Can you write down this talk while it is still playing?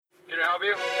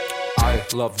you? I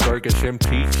love burgers and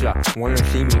pizza. Wanna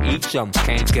see me eat some?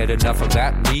 Can't get enough of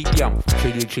that medium.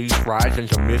 Chili cheese fries and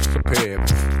some Mr.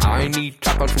 Pibb. I need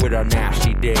tacos with a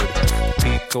nasty dip.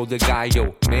 Pico de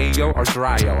gallo, mayo or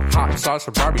dryo. Hot sauce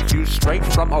or barbecue straight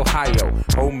from Ohio.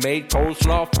 Homemade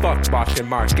coleslaw, fuck Boston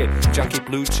Market. Junky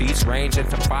blue cheese range and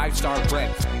some 5-star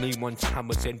bread. Only one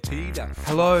hummus and pita.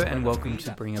 Hello and welcome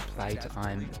to Bring a Plate.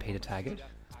 I'm Peter Taggart.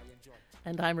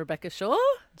 And I'm Rebecca Shaw.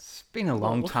 It's been a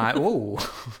long time. Ooh,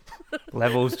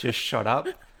 levels just shot up.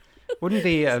 Wouldn't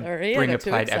be a Sorry, Bring I a got too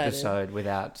Plate excited. episode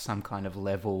without some kind of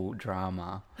level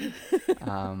drama.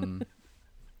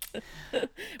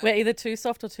 We're either too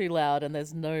soft or too loud, and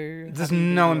there's no... There's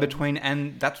no in between,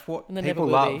 and that's what And there people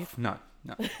never will love. No.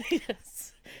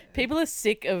 Yes. People are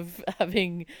sick of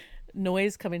having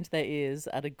noise come into their ears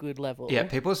at a good level. Yeah,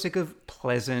 people are sick of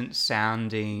pleasant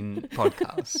sounding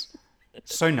podcasts.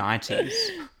 So 90s.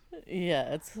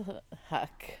 Yeah, it's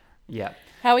hack. Yeah.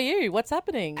 How are you? What's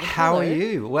happening? How are Hello.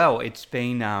 you? Well, it's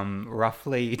been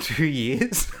roughly 2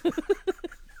 years.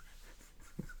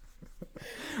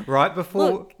 Right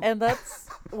before... Look, and that's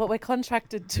what we're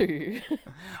contracted to.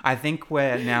 I think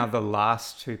we're now the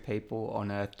last two people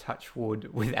on Earth, touch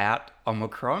wood, without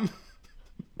Omicron.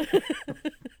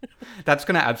 That's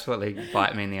going to absolutely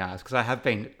bite me in the ass because I have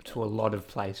been to a lot of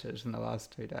places in the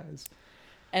last 2 days.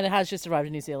 And it has just arrived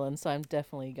in New Zealand, so I'm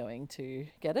definitely going to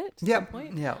get it at some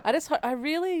point. Yeah. I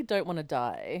really don't want to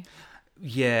die.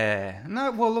 Yeah.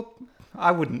 No, well, look,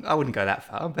 I wouldn't go that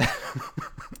far. But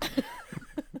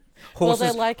Well, horses,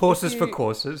 they're like, horses if for you-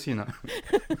 courses, you know.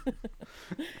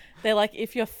 They're like,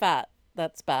 if you're fat,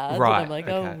 that's bad. Right, And I'm like,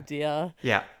 okay. oh dear.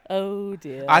 Yeah. Oh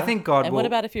dear. I think God And will... what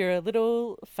about if you're a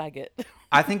little faggot?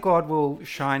 I think God will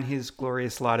shine his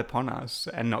glorious light upon us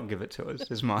and not give it to us,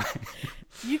 is my...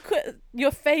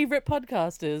 Your favourite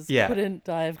podcasters Yeah. couldn't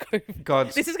die of COVID.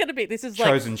 God's This is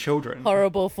chosen like children.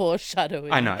 horrible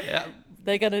foreshadowing. I know. Yeah.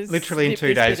 They're going to Literally in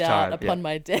 2 days' time, upon yeah.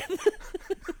 my death.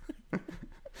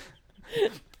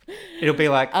 It'll be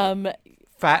like...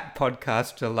 Fat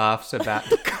podcaster laughs about...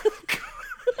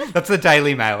 That's the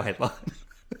Daily Mail headline.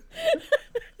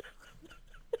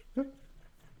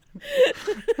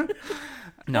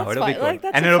 No, That's it'll be fine. good, Like,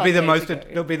 that's and a it'll be fun the way most. to go.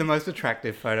 It'll be the most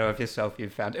attractive photo of yourself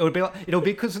you've found. It'll be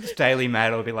because it's Daily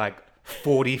Mail. It'll be like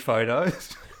 40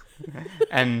 photos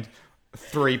and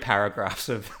 3 paragraphs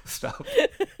of stuff. They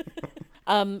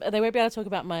won't be able to talk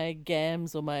about my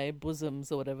gams or my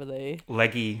bosoms or whatever they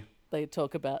Leggy.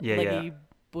 talk about. Yeah, Leggy yeah.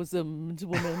 bosomed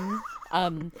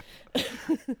woman.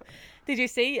 Did you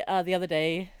see the other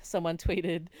day someone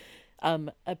tweeted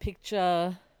a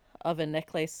picture of a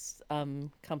necklace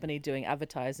company doing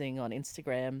advertising on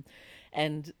Instagram,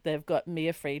 and they've got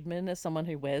Mia Friedman as someone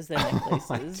who wears their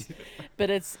necklaces, but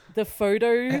it's the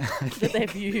photo that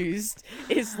they've used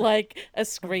is like a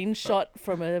screenshot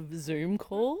from a Zoom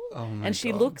call, Oh my and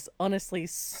she God. looks honestly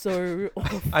so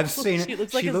awful. I've seen it. She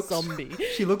looks like a zombie.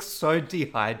 She looks so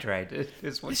dehydrated.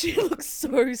 Is what She looks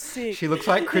so sick. She looks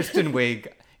like Kristen Wiig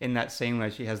in that scene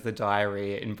where she has the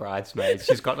diarrhea in Bridesmaids.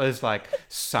 She's got those like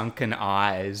sunken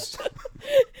eyes.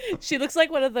 She looks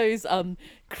like one of those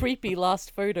creepy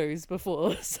last photos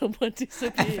before someone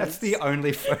disappears. That's the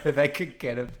only photo they could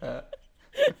get of her.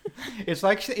 It's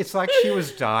like she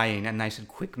was dying, and they said,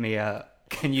 "Quick, Mia,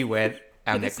 can you wear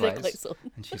our With this necklace?" necklace on.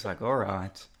 And she's like, "All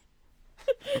right."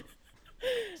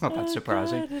 It's not that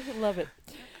surprising. God, love it.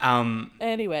 Um,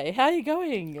 Anyway, how are you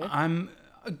going? I'm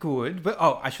good, but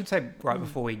I should say right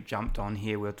before we jumped on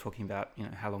here, we were talking about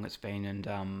how long it's been, and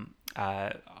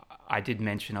I did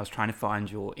mention I was trying to find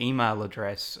your email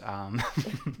address,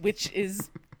 Which is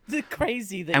the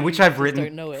crazy that and which you I've just written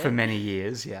don't know it. for many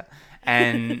years, yeah.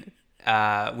 And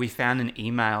we found an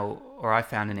email, or I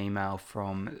found an email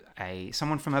from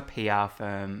someone from a PR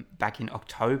firm back in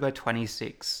October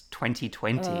 26,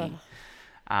 2020.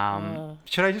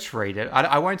 Should I just read it?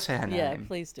 I won't say her name. Yeah,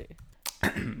 please do.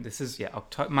 This is,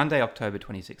 Monday, October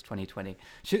 26, 2020.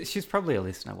 She's probably a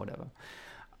listener, whatever.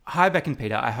 Hi, Beck and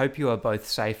Peter. I hope you are both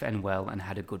safe and well and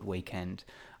had a good weekend.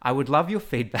 I would love your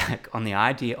feedback on the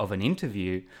idea of an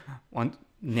interview.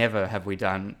 Never have we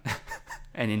done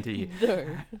an interview. No.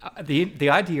 The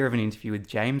idea of an interview with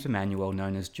James Emanuel,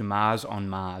 known as Jamars on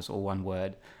Mars, or one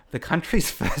word, the country's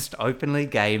first openly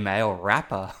gay male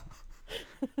rapper,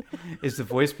 is the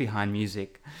voice behind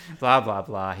music, blah, blah,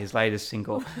 blah, his latest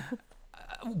single.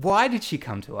 Why did she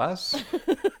come to us?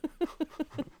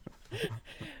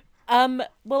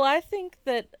 Well, I think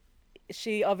that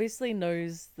she obviously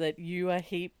knows that you are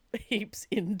heaps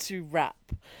into rap.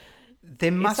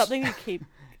 There It's must something you keep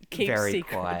very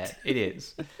secret. quiet. It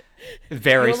is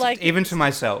very You're like- even to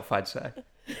myself, I'd say.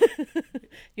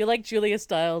 You're like Julia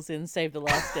Stiles in Save the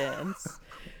Last Dance.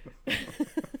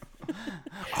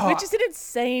 Oh, Which is an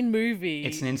insane movie.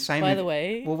 it's an insane by movie. the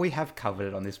way. Well, we have covered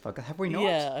it on this podcast, have we not?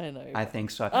 Yeah, I know. I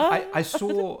think so.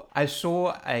 Oh. I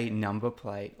saw a number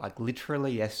plate like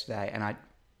literally yesterday, and I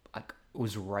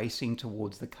was racing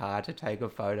towards the car to take a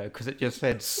photo because it just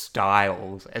said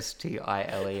Styles,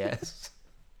 Stiles.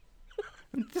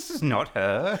 This is not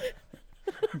her.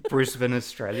 Brisbane,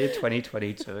 Australia,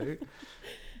 2022.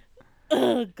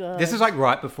 Oh god. This is like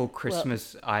right before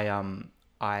Christmas.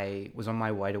 I was on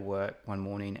my way to work one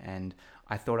morning and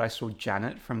I thought I saw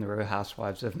Janet from The Real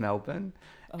Housewives of Melbourne,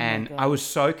 and God. I was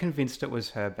so convinced it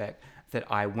was her, Beck, that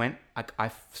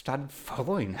I started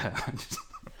following her.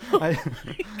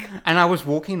 And I was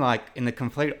walking like in the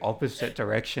complete opposite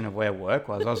direction of where work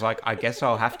was. I was like, I guess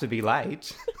I'll have to be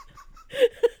late.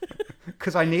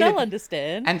 Because I needed... They'll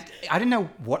understand. And I didn't know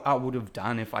what I would have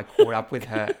done if I caught up with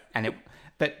her.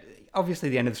 But obviously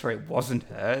the end of the story wasn't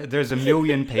her. There's a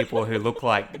million people who look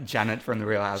like Janet from The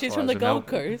Real Housewives. She's from the of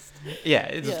Gold Melbourne. Coast. Yeah,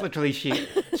 it's literally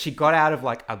she got out of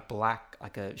like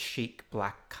a chic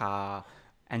black car,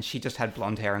 and she just had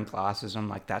blonde hair and glasses. I'm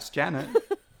like, that's Janet.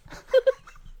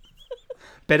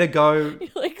 Better go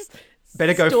Like,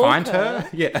 find stalk her.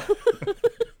 Yeah.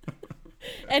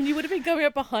 And you would have been going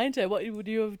up behind her. What would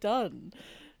you have done?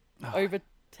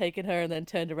 Overtaken her and then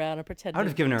turned around and pretended I would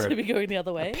have given her to be going the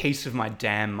other way? Piece of my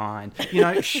damn mind. You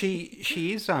know, she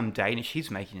is dating. She's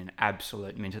making an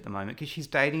absolute mint at the moment because she's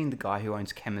dating the guy who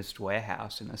owns Chemist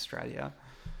Warehouse in Australia.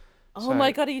 Oh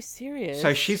my god, are you serious?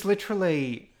 So she's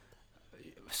literally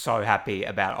so happy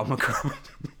about Omicron.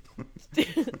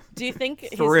 Do you think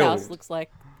his Thrilled. house looks like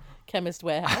Chemist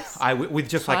Warehouse? With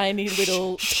just like tiny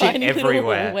little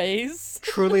everywhere. hallways.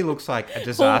 Truly looks like a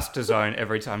disaster zone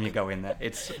every time you go in there.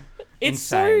 It's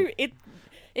insane. So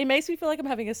it makes me feel like I'm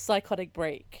having a psychotic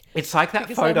break. It's like that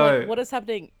Because I'm photo. like, what is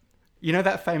happening? You know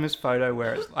that famous photo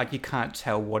where it's like you can't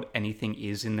tell what anything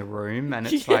is in the room, and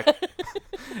it's like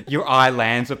your eye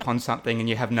lands upon something and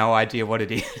you have no idea what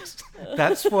it is.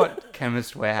 That's what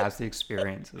Chemist Warehouse the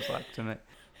experience is like to me.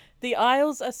 The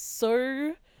aisles are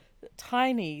so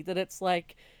tiny that it's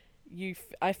like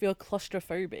I feel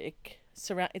claustrophobic.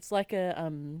 It's like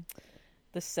The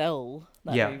Cell,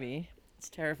 that movie. It's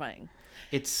terrifying.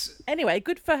 Anyway,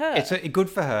 good for her. It's good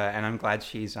for her, and I'm glad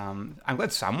I'm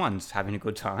glad someone's having a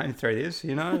good time through this.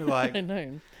 You know, like I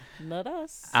know, not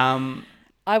us.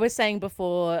 I I was saying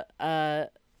before, I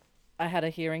had a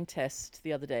hearing test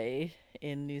the other day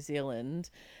in New Zealand,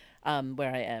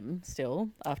 where I am still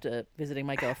after visiting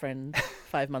my girlfriend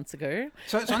 5 months ago.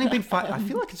 So it's only been 5. I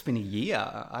feel like it's been a year.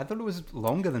 I thought it was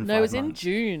longer than 5 months. No, it was in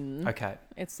June. Okay.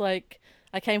 It's like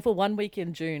I came for 1 week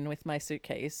in June with my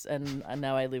suitcase, and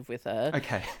now I live with her.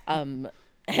 Okay.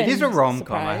 It is a and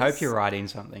rom-com. I surprise. hope you're writing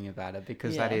something about it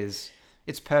because Yeah.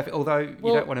 it's perfect. Although you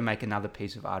Well- don't want to make another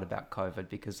piece of art about COVID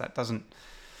because that doesn't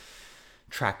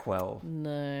track well.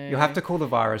 No. You'll have to call the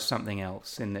virus something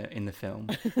else in the film.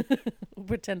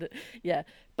 Pretend it. Yeah.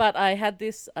 But I had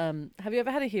this. Have you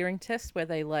ever had a hearing test where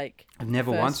they like? I've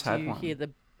never once had you one. Hear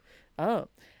the. Oh,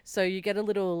 so you get a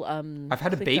little. I've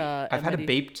had a beep. clicker I've and had a then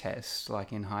beep test,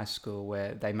 like in high school,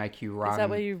 where they make you run. Is that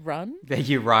where you run? There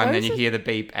you run, Where then is you it? hear the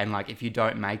beep, and like if you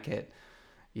don't make it,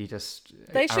 you just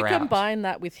They should are out. combine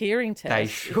that with hearing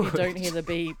tests. If you should. don't hear the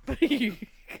beep, you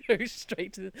go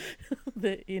straight to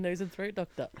the ear, nose, and throat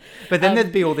doctor. But then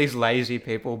there'd be all these lazy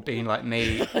people being like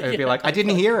me, who'd be like, "I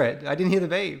didn't hear it. I didn't hear the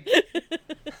beep."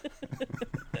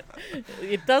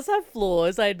 It does have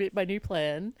flaws, I admit, my new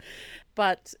plan.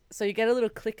 But so you get a little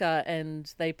clicker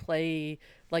and they play,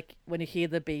 like when you hear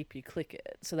the beep, you click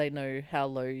it so they know how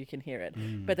low you can hear it.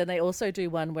 But then they also do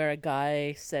one where a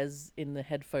guy says in the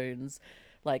headphones,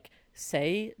 like,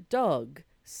 say dog,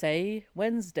 say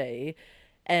Wednesday.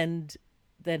 And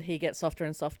then he gets softer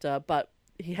and softer. But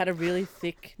he had a really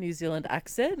thick New Zealand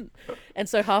accent. And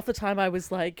so half the time I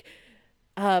was like,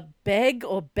 beg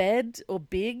or bed or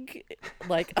big.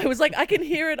 Like, I was like, I can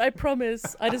hear it, I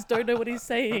promise. I just don't know what he's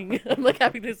saying. I'm like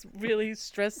having this really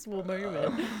stressful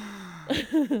moment.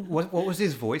 What was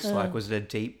his voice like? Was it a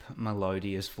deep,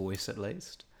 melodious voice at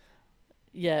least?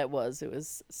 Yeah, it was. It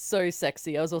was so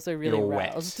sexy. I was also really You're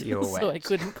wet. roused. You're so I wet.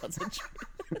 couldn't concentrate.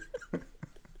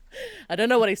 I don't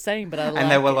know what he's saying, but I like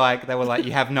And they were it. like,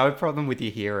 you have no problem with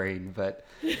your hearing, but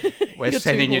we're You're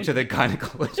sending too you to the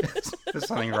gynecologist. There's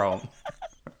something wrong.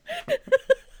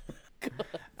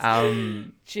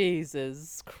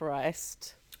 Jesus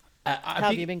Christ. How How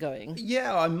have you been going?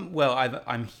 Yeah,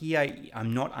 I'm here.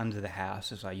 I'm not under the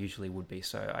house as I usually would be.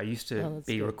 So I used to that's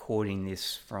be good. recording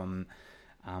this from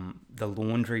the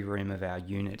laundry room of our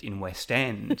unit in West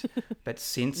End. But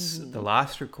since the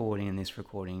last recording and this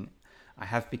recording, I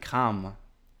have become,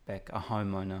 Beck, a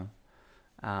homeowner.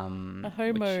 A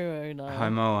homo owner. A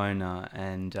homo owner.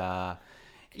 And,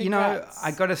 you know, I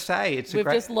got to say, We've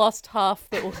just lost half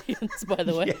the audience, by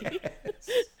the way. Yes.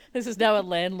 This is now a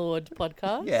landlord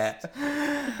podcast. Yeah.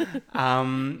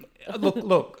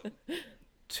 Look,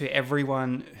 to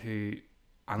everyone who,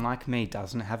 unlike me,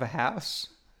 doesn't have a house,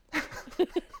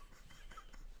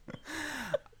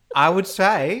 I would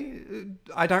say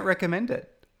I don't recommend it.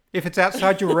 If it's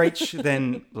outside your reach,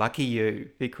 then lucky you,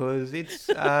 because it's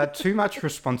too much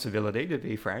responsibility, to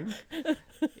be frank.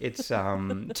 It's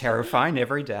terrifying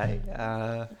every day.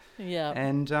 Yeah.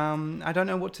 And I don't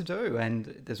know what to do.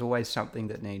 And there's always something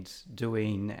that needs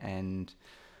doing. And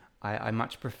I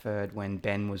much preferred when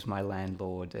Ben was my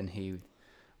landlord and he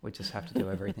would just have to do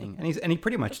everything. And he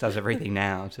pretty much does everything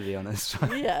now, to be honest.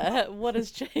 Yeah, what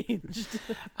has changed?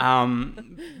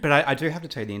 But I do have to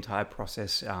tell you, the entire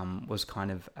process was kind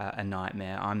of a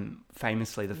nightmare. I'm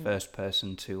famously the first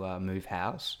person to move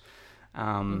house.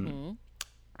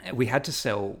 We had to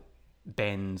sell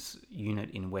Ben's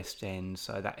unit in West End,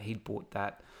 so that he'd bought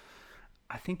that,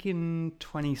 I think, in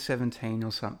 2017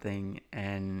 or something,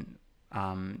 and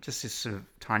just this sort of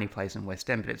tiny place in West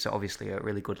End, but it's obviously a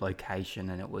really good location,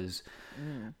 and it was,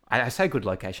 I say good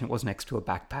location, it was next to a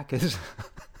Backpackers.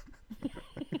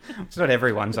 It's not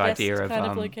everyone's idea of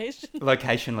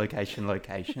location.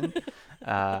 Location.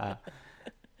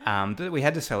 But we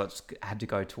had to sell it, had to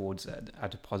go towards a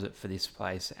deposit for this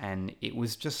place, and it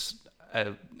was just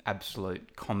an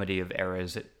absolute comedy of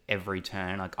errors at every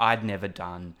turn. Like, I'd never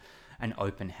done an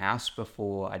open house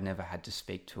before. I'd never had to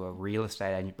speak to a real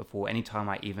estate agent before. Anytime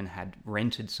I even had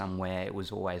rented somewhere, it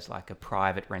was always like a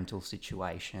private rental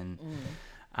situation.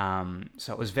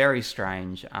 So it was very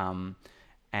strange.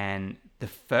 And the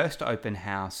first open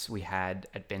house we had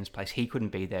at Ben's place, he couldn't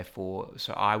be there for,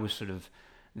 so I was sort of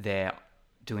there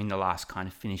doing the last kind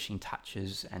of finishing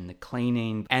touches and the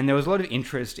cleaning. And there was a lot of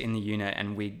interest in the unit,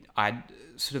 and I'd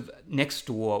sort of next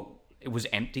door, it was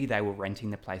empty. They were renting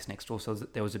the place next door. So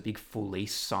there was a big full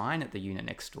lease sign at the unit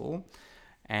next door.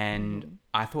 And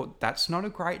I thought, that's not a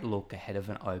great look ahead of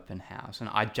an open house. And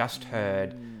I just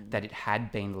heard that it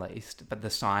had been leased, but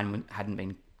the sign hadn't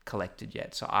been collected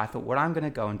yet. So I thought, what I'm going to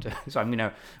go and do is I'm going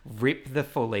to rip the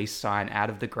full lease sign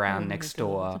out of the ground next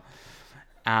door.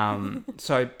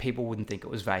 So people wouldn't think it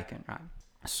was vacant, right?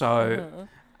 So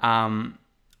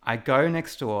I go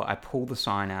next door, I pull the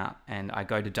sign out, and I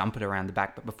go to dump it around the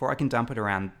back. But before I can dump it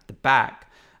around the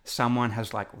back, someone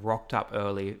has like rocked up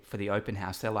early for the open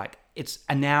house. They're like, it's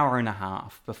an hour and a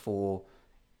half before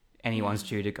anyone's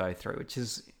due to go through, which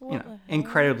is,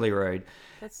 incredibly rude.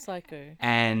 That's psycho.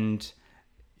 And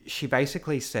she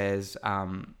basically says,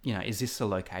 is this the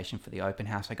location for the open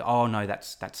house? I go, oh no,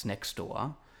 that's next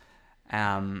door.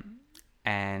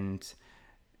 And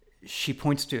she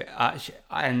points to,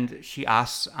 and she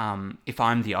asks if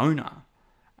I'm the owner,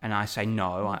 and I say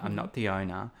no, I'm not the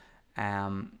owner.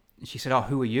 She said, "Oh,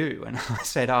 who are you?" And I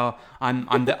said, "Oh,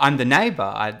 I'm the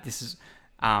neighbour.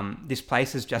 This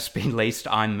place has just been leased.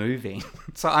 I'm moving."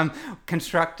 So I'm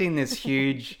constructing this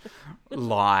huge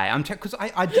lie.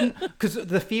 Because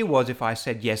the fear was, if I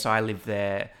said yes, I live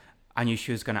there, I knew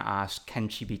she was going to ask, can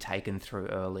she be taken through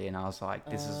early? And I was like,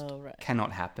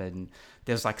 cannot happen.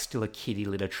 There's like still a kitty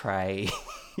litter tray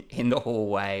in the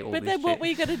hallway. But then what were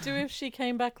you going to do if she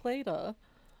came back later?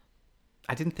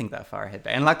 I didn't think that far ahead.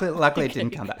 And luckily it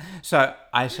didn't come back. So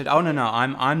I said, oh, no,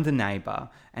 I'm the neighbour.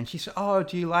 And she said, oh,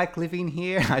 do you like living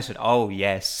here? And I said, oh,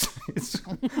 yes. It's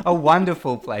a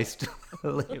wonderful place to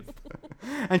live.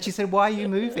 And she said, why are you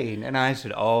moving? And I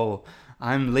said, oh,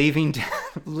 I'm leaving town.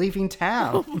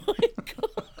 Oh my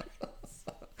God.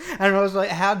 And I was like,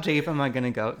 how deep am I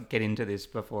going to get into this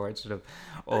before it's sort of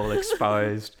all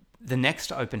exposed? The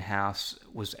next open house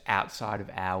was outside of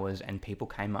hours, and people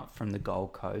came up from the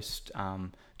Gold Coast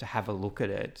to have a look at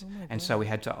it. Oh, and so we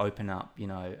had to open up,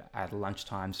 at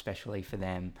lunchtime, especially for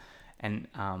them. And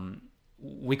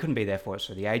we couldn't be there for it,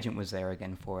 so the agent was there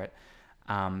again for it.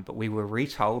 But we were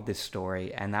retold this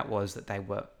story, and that was that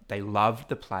they loved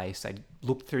the place. They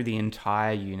looked through the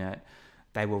entire unit.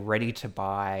 They were ready to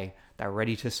buy. They were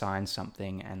ready to sign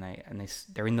something, and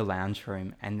they're in the lounge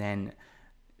room, and then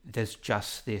there's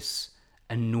just this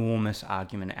enormous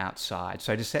argument outside.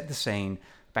 So to set the scene,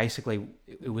 basically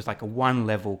it was like a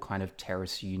one-level kind of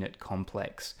terrace unit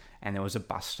complex, and there was a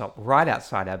bus stop right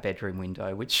outside our bedroom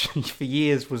window, which for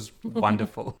years was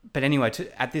wonderful. But anyway,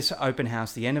 at this open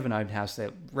house, the end of an open house,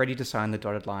 they're ready to sign the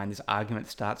dotted line. This argument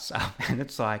starts up, and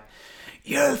it's like,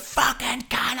 you fucking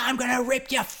cunt, I'm going to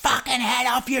rip your fucking head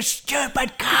off, you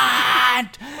stupid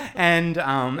cunt! And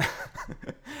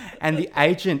the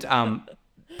agent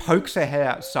pokes her head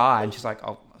outside, and she's like,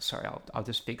 "Oh, sorry, I'll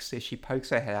just fix this." She pokes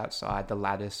her head outside the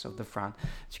lattice of the front.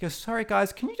 She goes, "Sorry,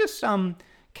 guys, can you just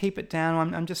keep it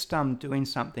down? I'm just doing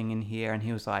something in here." And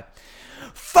he was like,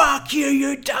 "Fuck you,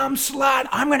 you dumb slut!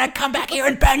 I'm gonna come back here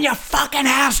and burn your fucking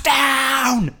house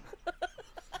down."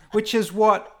 Which is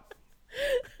what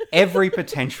every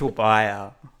potential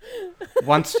buyer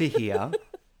wants to hear.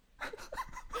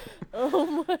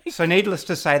 Oh my! So needless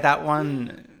to say, that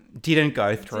one didn't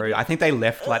go through. I think they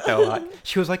left like they were like,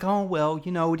 she was like, "Oh, well,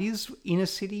 you know, it is inner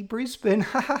city Brisbane."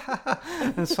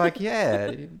 And it's like,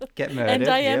 yeah, get murdered. And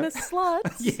I am yep. a slut.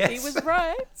 Yes. He was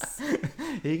right.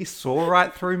 He saw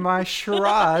right through my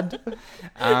charade.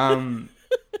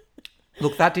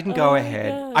 Look, that didn't go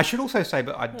ahead. God. I should also say,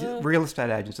 but real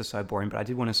estate agents are so boring, but I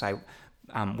did want to say,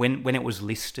 when it was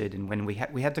listed and when we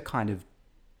had to kind of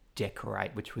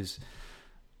decorate, which was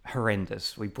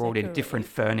horrendous. We brought in different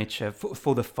furniture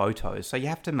for the photos, so you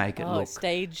have to make it look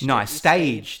staged. nice.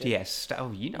 Staged, yes.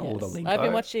 Oh, you know all the lingo. I've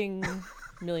been watching $1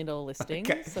 Million Listings,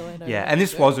 so I know. Yeah, and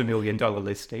this was $1 million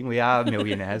listing. We are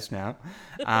millionaires now.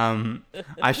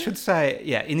 I should say,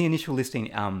 yeah, in the initial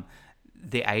listing,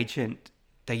 the agent,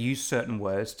 they used certain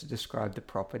words to describe the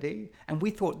property, and we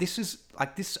thought this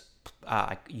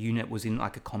unit was in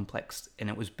like a complex, and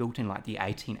it was built in like the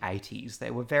 1880s. They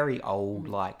were very old,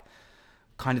 like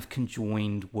kind of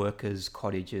conjoined workers'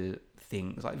 cottages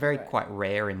things, like quite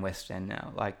rare in West End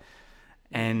now. Like,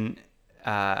 and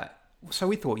so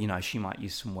we thought, you know, she might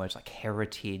use some words like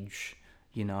heritage,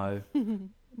 you know,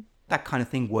 that kind of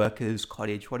thing, workers'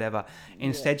 cottage, whatever.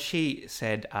 Instead, she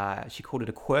said she called it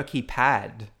a quirky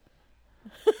pad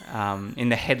in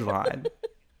the headline,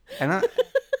 and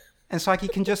it's like you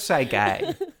can just say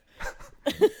gay.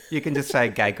 You can just say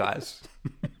gay guys.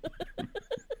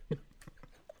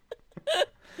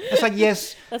 It's like,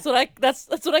 yes. That's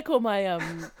what I call my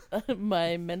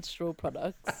my menstrual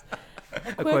products.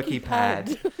 A quirky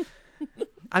pad.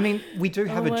 I mean, we do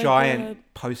have a giant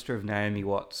poster of Naomi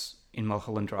Watts in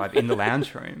Mulholland Drive in the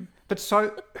lounge room, but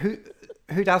so who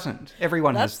doesn't?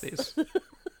 Everyone has this.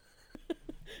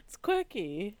 It's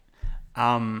quirky.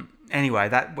 Anyway,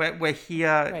 that we're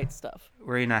here. Great stuff.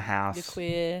 We're in a house. You're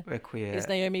queer. We're queer. Is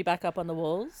Naomi back up on the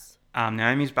walls?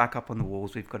 Naomi's back up on the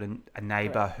walls. We've got a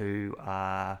neighbour who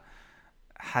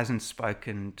hasn't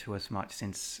spoken to us much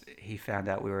since he found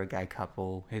out we were a gay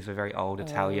couple. He's a very old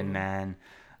Italian man.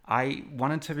 I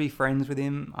wanted to be friends with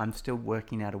him. I'm still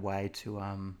working out a way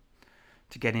to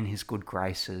get in his good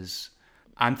graces.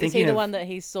 I'm thinking Is he the one that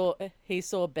he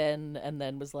saw Ben and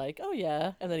then was like, "Oh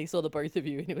yeah," and then he saw the both of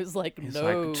you and he was like,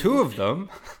 "No, like, two of them."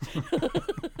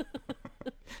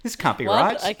 This can't be one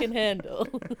right. I can handle.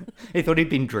 He thought he'd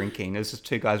been drinking. There's just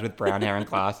two guys with brown hair and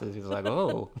glasses. He was like,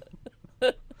 "Oh,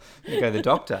 you go to the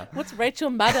doctor." What's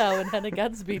Rachel Maddow and Hannah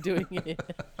Gadsby doing here?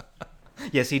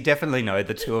 Yes, he definitely knows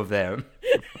the two of them.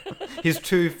 His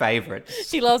two favourites.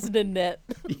 He loves Nanette.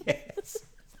 Yes.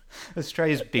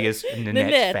 Australia's biggest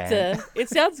Nanette fan. It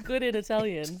sounds good in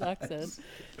Italian accent.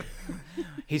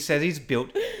 He says he's built...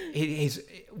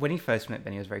 when he first met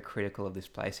Ben, he was very critical of this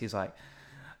place. He's like,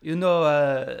 "You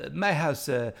know, my house..."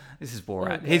 this is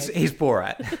Borat. He's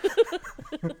Borat.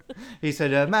 He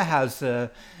said, "My house,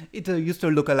 it used to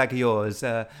look like yours,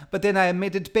 but then I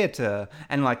made it better."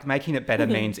 And like making it better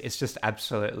means it's just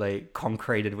absolutely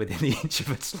concreted within the inch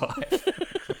of its life.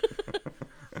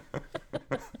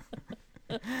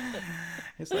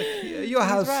 It's like, your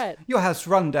house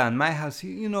run down, my house,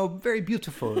 you know, very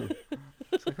beautiful.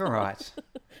 It's like, all right.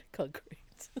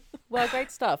 Concrete. Well,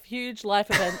 great stuff. Huge life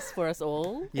events for us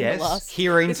all. Yes,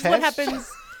 hearing this test. Is what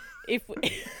happens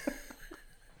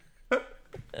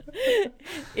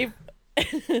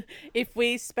if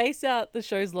we space out the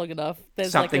shows long enough,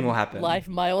 there's something like a will happen. Life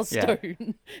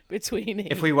milestone between it.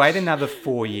 If we wait another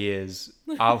 4 years,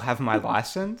 I'll have my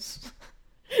license.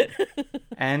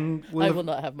 And I will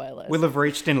not have my license. We'll have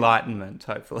reached enlightenment,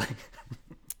 hopefully.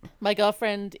 My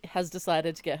girlfriend has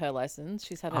decided to get her license.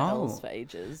 She's had her L's for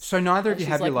ages. So neither of you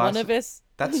have your license? One of us...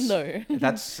 No.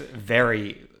 That's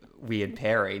very weird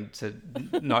pairing to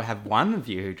not have one of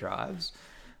you who drives.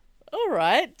 All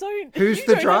right, Who's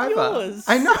the driver?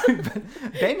 I know, but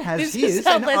Ben has this his. Is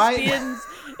how lesbians.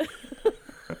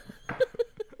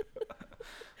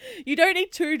 You don't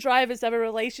need two drivers to have a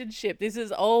relationship. This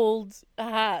is old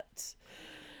hat.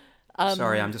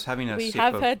 Sorry, I'm just having a we sip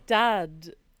have of... her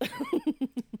dad.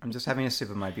 I'm just having a sip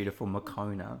of my beautiful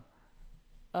Moccona.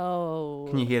 Oh.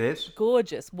 Can you hear this?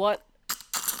 Gorgeous. What?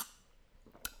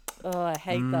 Oh, I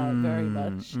hate that very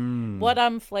much.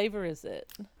 What flavor is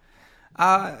it?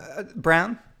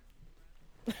 Brown.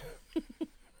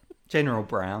 General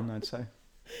brown, I'd say.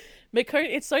 Moccona.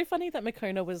 It's so funny that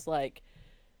Moccona was like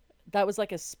that was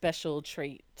like a special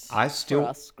treat I for still,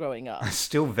 us growing up. I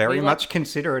still very We much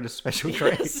consider it a special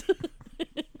treat. Yes.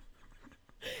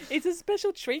 It's a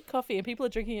special treat coffee, and people are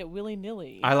drinking it willy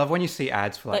nilly. I love when you see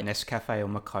ads for like Like- Nescafe or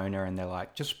Moccona, and they're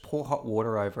like, just pour hot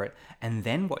water over it. And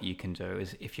then what you can do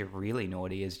is, if you're really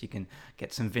naughty, is you can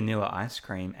get some vanilla ice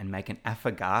cream and make an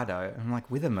affogato. And I'm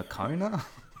like, with a Moccona?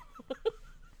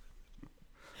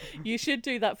 You should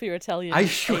do that for your Italian. I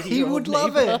sure he 80-year-old would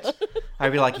love neighbour. it.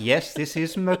 I'd be like, yes, this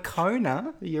is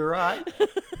Moccona. You're right.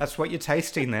 That's what you're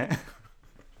tasting there.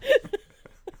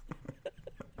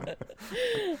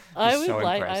 I He's would so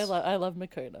like. impressed. I love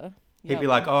Moccona. He'd be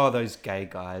like, oh, those gay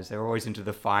guys, they're always into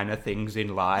the finer things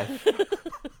in life.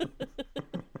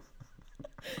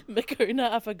 Moccona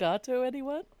affogato.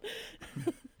 Anyone?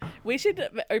 We should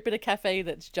open a cafe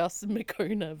that's just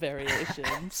Moccona variations.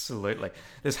 Absolutely.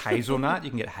 There's hazelnut. You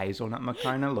can get hazelnut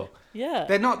Moccona. Look, Yeah.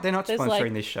 they're not There's sponsoring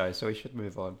like- this show, so we should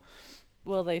move on.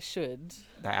 Well, they should.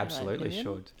 They absolutely opinion.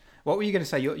 should. What were you going to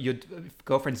say? Your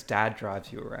girlfriend's dad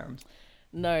drives you around.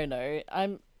 No.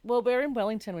 Well, we're in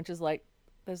Wellington, which is like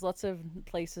there's lots of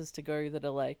places to go that are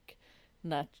like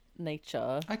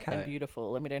nature Okay. and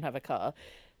beautiful, and we don't have a car.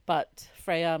 But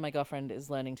Freya, my girlfriend, is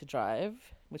learning to drive,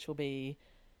 which will be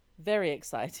very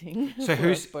exciting. So for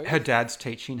who's us both. her dad's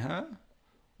teaching her,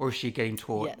 or is she getting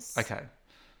taught? Yes. Okay.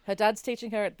 Her dad's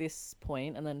teaching her at this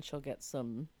point, and then she'll get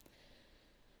some.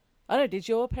 I don't know. Did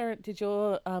you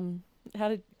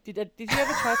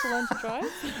ever try to learn to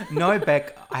drive? No,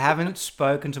 Beck, I haven't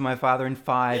spoken to my father in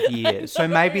 5 years, so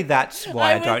maybe that's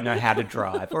why I don't know how to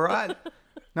drive. All right.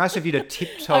 Nice of you to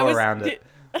tiptoe around it.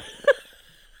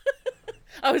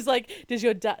 I was like, does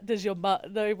your mum?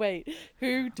 No, wait.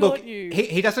 Who taught Look, you?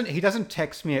 he doesn't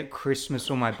text me at Christmas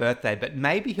or my birthday, but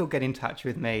maybe he'll get in touch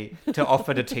with me to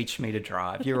offer to teach me to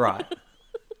drive. You're right.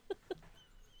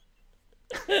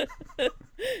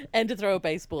 And to throw a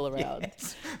baseball around.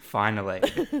 Yes, finally.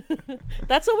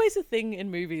 That's always a thing in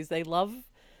movies. They love,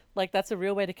 like, that's a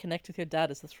real way to connect with your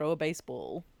dad is to throw a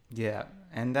baseball. Yeah,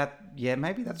 and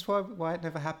maybe that's why it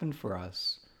never happened for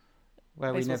us.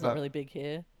 Where Baseball's we never. not really big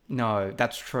here. No,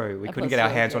 that's true. We And couldn't plus get our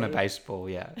you're hands on a gay. baseball.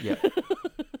 Yeah.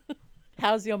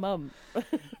 How's your mum?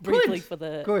 Briefly for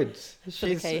the Good.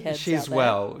 the K-heads She's out there.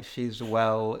 well. She's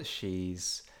well.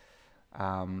 She's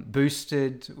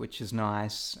boosted, which is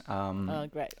nice. Oh,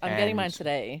 great! I'm getting mine and-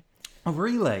 today. Oh,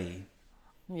 really?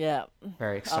 Yeah.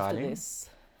 Very exciting. After this.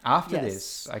 After Yes.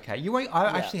 this, okay.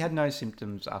 I actually had no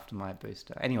symptoms after my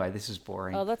booster. Anyway, this is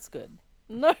boring. Oh, that's good.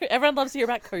 No, everyone loves to hear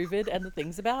about COVID and the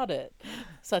things about it,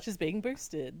 such as being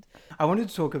boosted. I wanted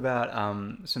to talk about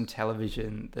some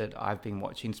television that I've been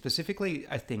watching, specifically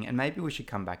a thing, and maybe we should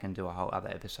come back and do a whole other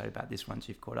episode about this once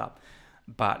you've caught up.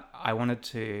 But I wanted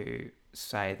to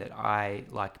say that I,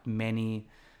 like many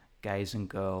gays and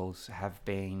girls, have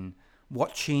been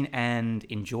watching and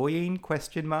enjoying ?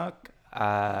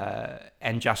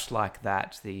 And just like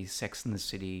that, the Sex and the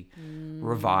City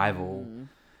revival.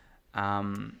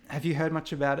 Have you heard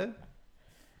much about it?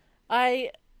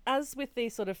 As with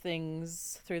these sort of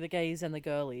things, through the gays and the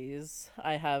girlies,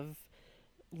 I have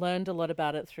learned a lot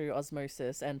about it through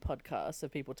osmosis and podcasts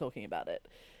of people talking about it.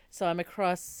 So I'm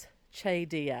across Che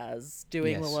Diaz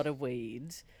doing Yes. a lot of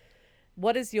weed.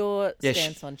 What is your Yeah,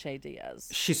 stance on Che Diaz?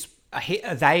 She's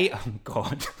oh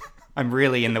God, I'm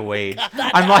really in the weeds.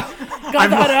 I'm like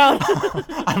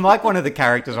I'm like one of the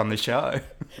characters on the show.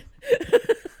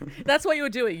 That's what you were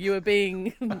doing. You were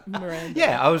being Miranda.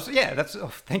 Yeah, I was. Yeah, that's. Oh,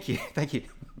 thank you.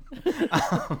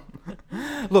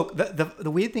 Look,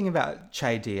 the weird thing about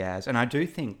Che Diaz, and I do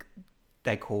think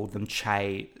they called them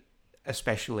Che,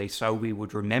 especially so we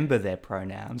would remember their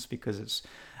pronouns because it's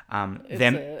them,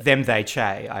 they,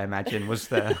 Che. I imagine was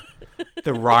the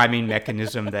rhyming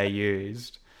mechanism they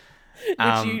used.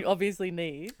 Which you obviously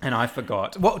need. And I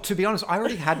forgot. Well, to be honest, I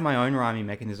already had my own rhyming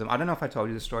mechanism. I don't know if I told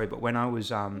you the story, but when I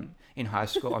was in high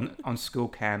school on school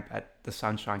camp at the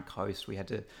Sunshine Coast,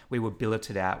 we were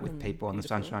billeted out with people on the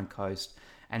Sunshine Coast,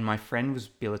 and my friend was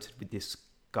billeted with this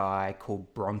guy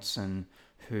called Bronson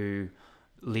who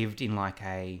lived in like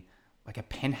a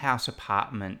penthouse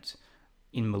apartment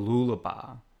in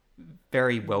Mooloolaba,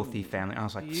 very wealthy family. And I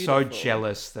was like so Beautiful.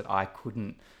 jealous that I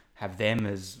couldn't have them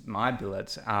as my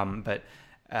billets. But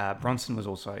Bronson was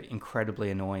also incredibly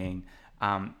annoying.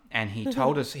 And he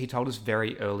told us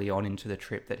very early on into the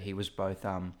trip that he was both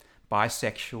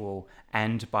bisexual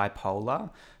and bipolar.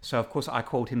 So of course I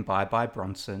called him Bye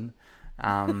Bronson.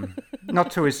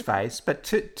 Not to his face, but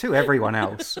to everyone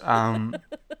else. And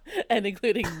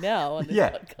including now on this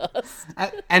Yeah.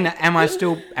 podcast. And am I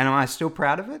still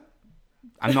proud of it?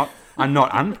 I'm not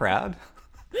unproud.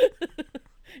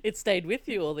 It stayed with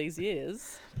you all these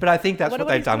years. But I think that's what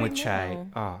wonder they've done he's with doing Che.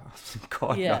 Oh,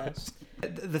 God Yeah. knows.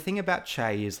 The thing about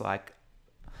Che is like,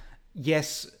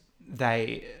 yes,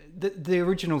 the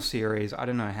original series, I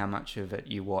don't know how much of it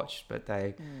you watched, but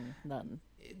None.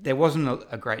 there wasn't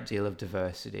a great deal of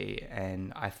diversity.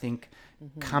 And I think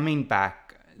coming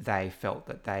back, they felt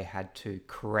that they had to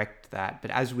correct that.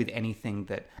 But as with anything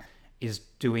that is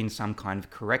doing some kind of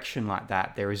correction like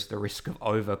that, there is the risk of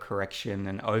over-correction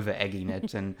and over-egging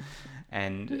it and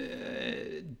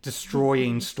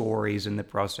destroying stories in the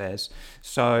process.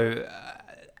 So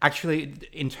actually,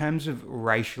 in terms of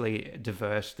racially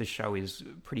diverse, the show is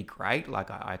pretty great.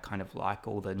 Like, I kind of like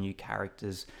all the new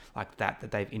characters like that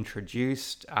they've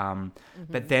introduced.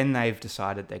 But then they've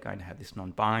decided they're going to have this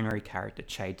non-binary character,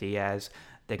 Che Diaz.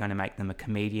 They're going to make them a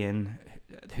comedian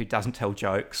who doesn't tell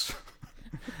jokes.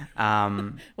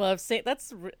 Well, I've seen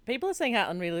people are saying how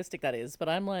unrealistic that is, but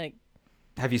I'm like,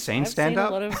 have you seen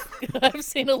stand-up? I've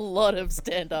seen a lot of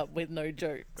stand-up with no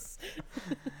jokes.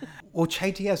 Well,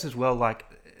 Che Diaz as well, like,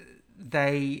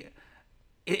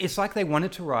 it's like they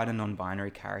wanted to write a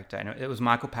non-binary character, and it was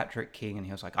Michael Patrick King, and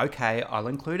he was like, okay, I'll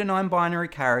include a non-binary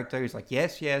character. He's like,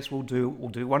 yes, we'll do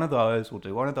one of those,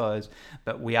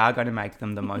 but we are going to make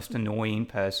them the most annoying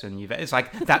person you've. It's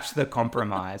like, that's the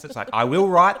compromise. It's like, I will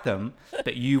write them,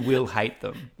 but you will hate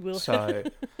them. So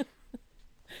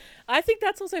I think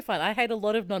that's also fine. I hate a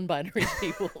lot of non-binary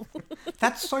people.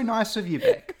 that's so nice of you,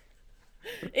 Beck.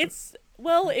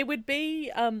 It would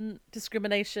be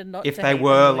discrimination not if to they hate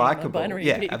were annoying likable. non-binary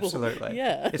Yeah, people. absolutely.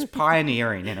 Yeah. It's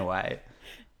pioneering in a way.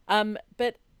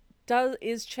 But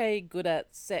is Che good at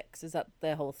sex? Is that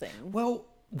their whole thing? Well,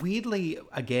 weirdly,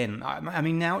 again, I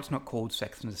mean, now it's not called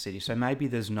Sex and the City, so maybe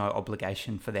there's no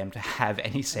obligation for them to have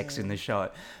any sex in the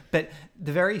show. But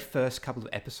the very first couple of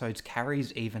episodes,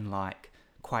 Carrie's even like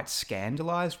quite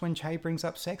scandalized when Che brings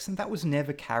up sex, and that was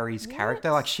never Carrie's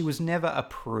character. Like, she was never a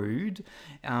prude,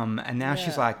 and now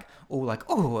she's like,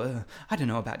 I don't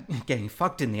know about getting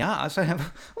fucked in the ass.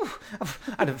 I've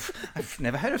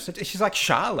never heard of such. She's like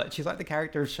Charlotte. She's like the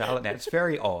character of Charlotte now. It's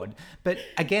very odd, but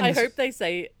again, I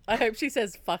hope she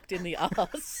says fucked in the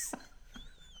ass.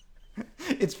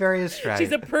 It's very Australian.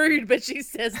 She's a prude, but she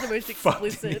says the most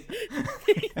explicit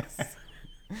things.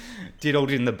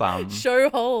 Diddled in the bum. Show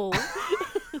hole.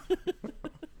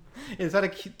 Is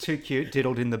that too cute?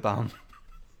 Diddled in the bum.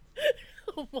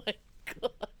 Oh my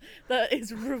god, that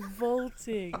is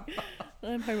revolting.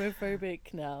 I'm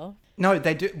homophobic now. No,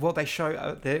 they do. Well, they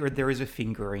show there is a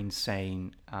fingering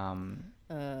scene,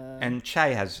 and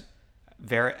Che has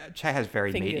very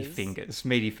meaty fingers,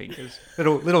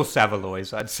 little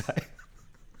Savaloys, I'd say.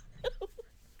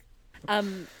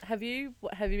 Have you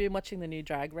been watching the new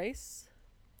Drag Race?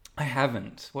 I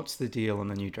haven't. What's the deal on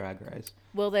the new Drag Race?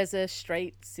 Well, there's a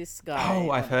straight cis guy. Oh,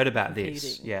 I've heard about competing.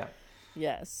 this. Yeah.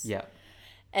 Yes. Yeah.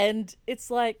 And it's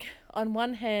like, on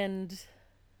one hand,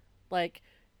 like,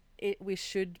 we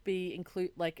should be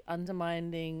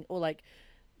undermining or like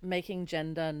making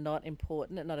gender not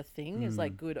important and not a thing is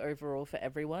like good overall for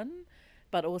everyone,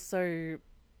 but also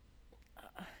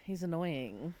he's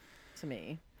annoying to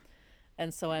me.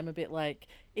 And so I'm a bit like,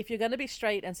 if you're going to be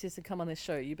straight and cis and come on this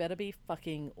show, you better be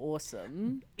fucking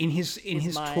awesome. In his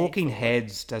talking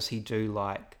heads, does he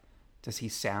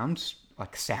sound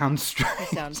straight?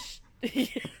 He sounds...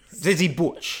 Is he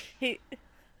butch?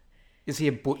 Is he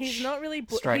a butch? He's not really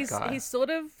straight guy. He's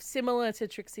sort of similar to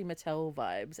Trixie Mattel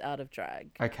vibes out of drag.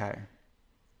 Okay.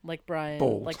 Like Brian,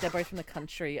 Bald. like they're both from the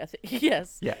country. I think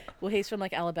yes. Yeah. Well, he's from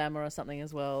like Alabama or something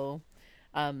as well.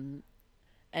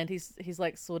 And he's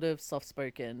like sort of soft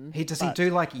spoken. Does he do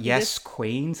like Yes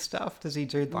Queen stuff? Does he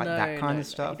do like that kind of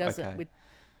stuff? He doesn't.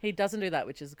 He doesn't do that,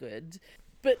 which is good.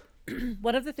 But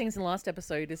one of the things in the last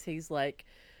episode is he's like,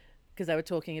 because they were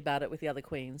talking about it with the other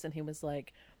queens, and he was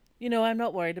like, I'm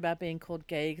not worried about being called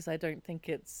gay because I don't think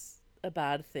it's a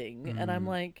bad thing. And I'm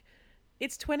like,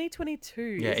 it's 2022.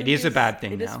 Yeah, it is a bad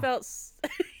thing now. It just felt.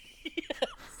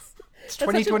 It's That's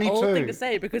 2022. such an old thing to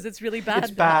say because it's really bad.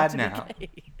 It's bad now. now.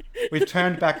 We've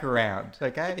turned back around.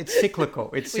 Okay, it's cyclical.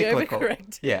 We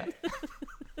overcorrected. Yeah.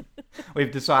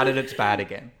 We've decided it's bad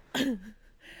again.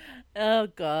 Oh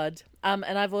God. And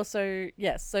I've also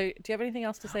So, do you have anything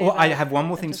else to say? Well, I have one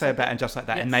more thing to say about And Just Like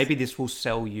That, Yes. and maybe this will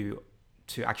sell you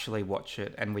to actually watch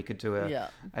it, and we could do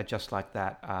a Just Like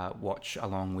That watch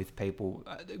along with people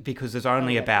because there's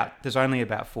only about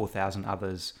 4,000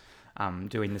 others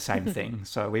doing the same thing.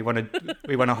 So we want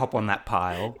to hop on that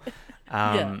pile.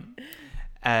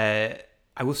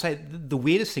 I I will say the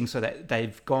weirdest thing, so that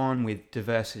they've gone with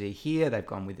diversity here, they've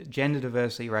gone with gender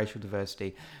diversity, racial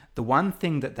diversity. The one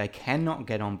thing that they cannot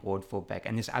get on board for, Beck,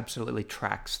 and this absolutely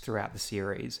tracks throughout the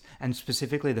series, and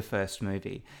specifically the first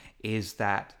movie, is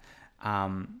that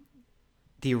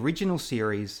the original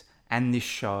series and this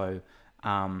show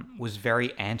was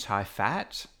very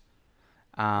anti-fat,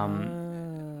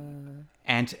 and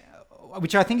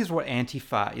which I think is what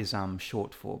Antifa is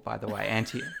short for, by the way,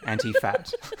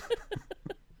 anti-fat.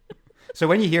 So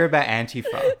when you hear about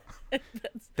Antifa,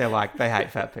 they're like, they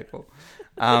hate fat people.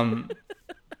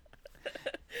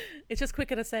 It's just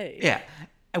quicker to say. Yeah.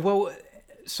 Well,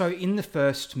 so in the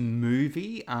first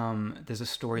movie, there's a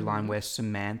storyline where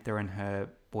Samantha and her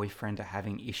boyfriend are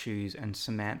having issues, and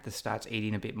Samantha starts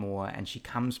eating a bit more, and she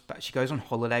comes back, she goes on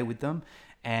holiday with them,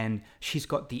 and she's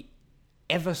got the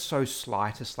ever so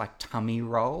slightest like tummy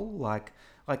roll, like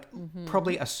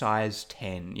probably a size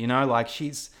 10, you know, like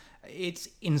it's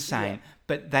insane. Yeah.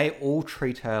 But they all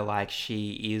treat her like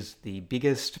she is the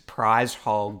biggest prize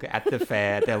hog at the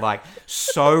fair. They're like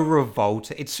so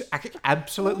revolted. It's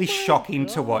absolutely shocking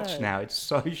to watch now. It's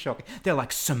so shocking. They're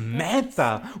like,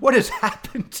 Samantha, what has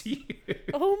happened to you?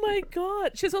 Oh my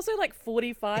God. She's also like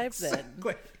 45 exactly.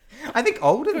 then. I think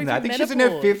older than that. I think she's in her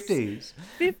 50s.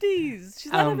 50s.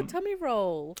 She's not having a tummy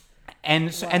roll.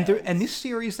 And so, and this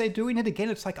series, they're doing it again.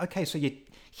 It's like, okay, so you're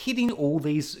hitting all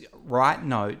these right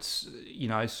notes, you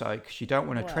know, so because you don't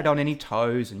want to tread on any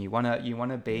toes, and you want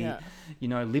to be, you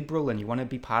know, liberal, and you want to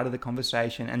be part of the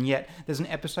conversation. And yet there's an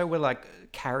episode where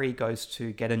like Carrie goes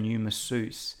to get a new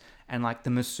masseuse, and like the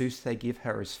masseuse they give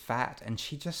her is fat, and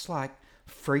she just like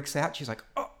freaks out. She's like,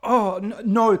 oh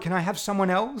no, can I have someone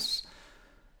else?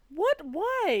 What?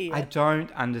 Why? I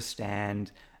don't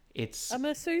understand. It's a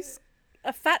masseuse.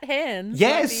 A fat hand.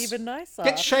 Yes. Might be even nicer.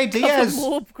 Get Shay Diaz.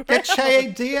 Get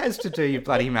Shay Diaz to do your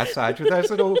bloody massage with those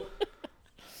little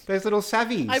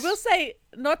savvies. I will say,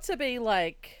 not to be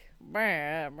like,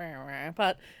 but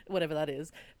whatever that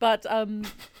is. But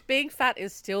being fat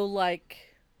is still like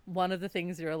one of the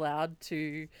things you're allowed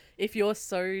to, if you're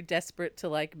so desperate to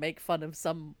like make fun of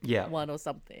someone or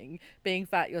something, being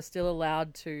fat, you're still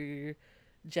allowed to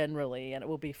generally, and it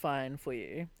will be fine for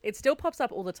you. It still pops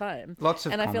up all the time. Lots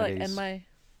of and comedies. I feel like,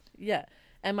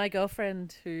 and my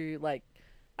girlfriend who like,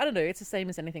 I don't know, it's the same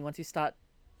as anything. Once you start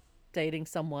dating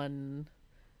someone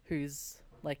who's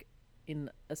like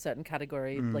in a certain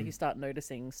category, like you start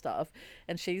noticing stuff,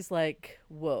 and she's like,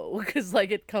 whoa, because like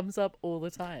it comes up all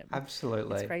the time.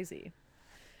 Absolutely. It's crazy.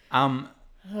 I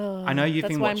know you've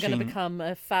been watching... That's why I'm going to become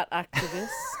a fat activist.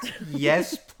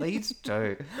 Yes, please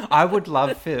do. I would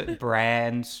love for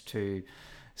brands to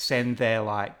send their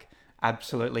like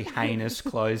absolutely heinous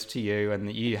clothes to you, and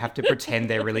that you have to pretend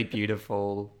they're really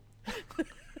beautiful.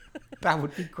 That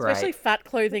would be great. Especially fat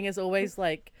clothing is always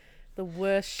like the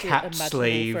worst shit cap imaginable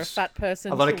sleeves. For a fat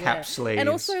person. A lot to of cap wear. sleeves. And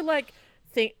also like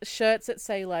shirts that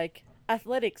say like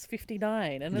athletics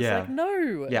 59, and it's like,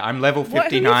 no. Yeah, I'm level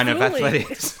 59 of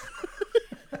athletics.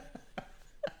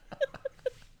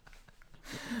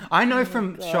 I know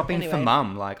from shopping for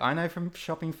mum,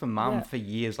 for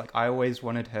years, like I always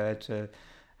wanted her to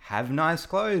have nice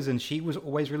clothes, and she was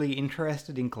always really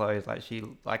interested in clothes. Like she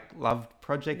like loved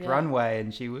Project Runway,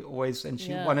 and she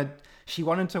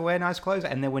wanted to wear nice clothes,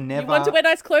 and there were never... You want to wear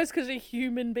nice clothes because you're a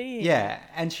human being. Yeah,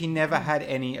 and she never had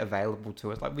any available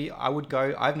to us. Like I would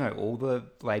go, I know all the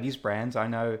ladies' brands. I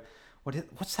know,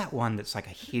 what's that one that's like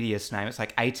a hideous name? It's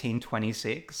like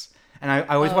 1826. And I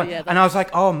always want, and I was like,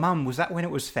 oh, Mum, was that when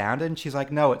it was founded? And she's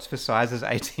like, no, it's for sizes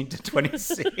 18 to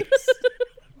 26.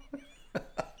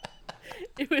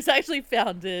 It was actually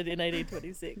founded in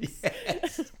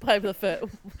 1826 by the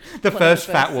first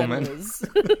fat woman.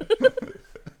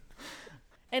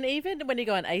 And even when you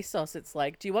go on ASOS, it's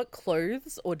like, do you want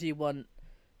clothes or do you want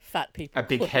fat people? A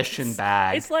big clothes? Hessian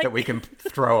bag that we can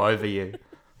throw over you.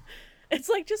 It's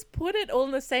like, just put it all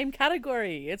in the same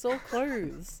category. It's all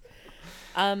clothes.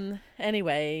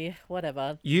 Anyway,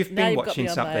 whatever. You've been watching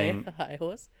something. High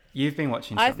horse. You've been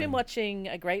watching something. I've been watching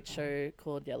a great show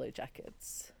called Yellow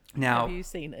Jackets. Now, have you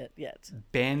seen it yet?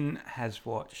 Ben has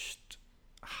watched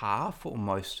half or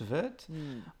most of it.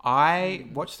 I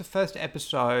watched the first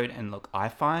episode, and look, I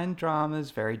find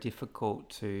dramas very difficult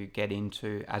to get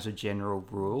into as a general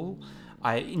rule.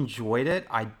 I enjoyed it.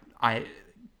 I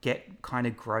get kind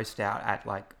of grossed out at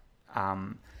like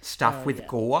stuff with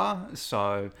gore,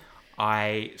 so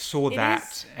I saw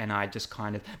that and I just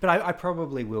kind of... But I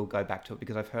probably will go back to it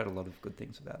because I've heard a lot of good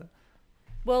things about it.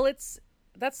 Well, that's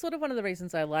sort of one of the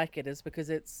reasons I like it, is because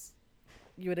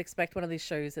you would expect one of these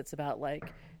shows that's about like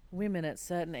women at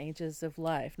certain ages of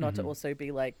life, not to also be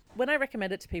like... When I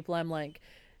recommend it to people, I'm like,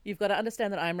 you've got to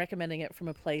understand that I'm recommending it from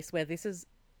a place where this is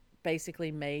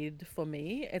basically made for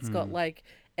me. It's got like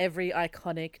every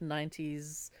iconic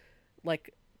 90s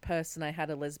like person I had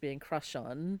a lesbian crush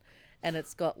on, and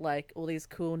it's got like all these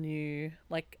cool new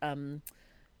like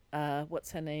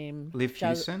what's her name? Liv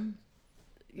Hewson?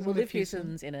 Well, Liv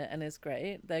Hewson's in it and is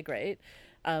great. They're great.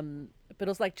 But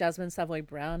also like Jasmine Savoy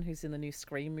Brown, who's in the new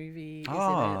Scream movie, is in it,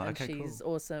 and okay, she's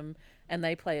awesome. And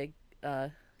they play a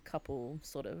couple,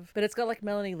 sort of. But it's got like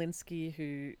Melanie Linsky,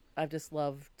 who I've just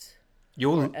loved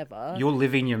forever. You're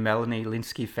living your Melanie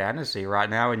Linsky fantasy right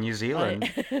now in New Zealand.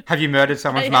 Have you murdered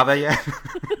someone's mother yet?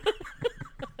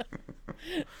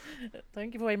 Don't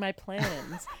give away my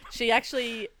plans. She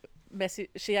actually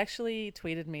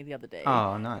tweeted me the other day.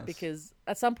 Oh, nice. Because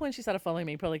at some point she started following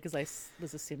me, probably because I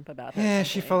was a simp about her. Yeah,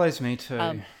 she follows me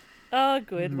too. Oh,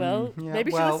 good. Well,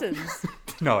 maybe she listens.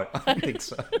 No, I don't think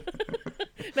so.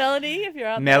 Melanie, if you're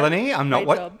out Melanie, there, I'm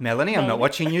not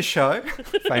watching your show,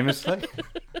 famously.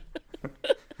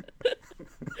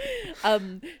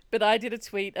 But I did a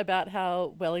tweet about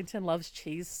how Wellington loves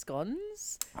cheese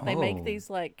scones. They make these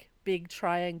like big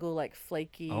triangle, like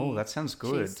flaky. Oh, that sounds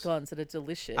good. Cheese scones that are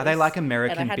delicious. Are they like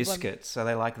American biscuits? Are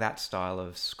they like that style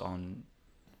of scone?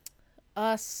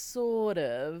 Sort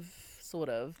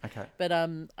of. Okay. But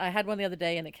I had one the other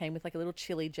day, and it came with like a little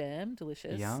chili jam,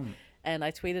 delicious. Yum. And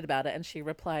I tweeted about it, and she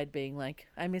replied, being like,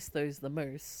 "I miss those the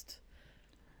most."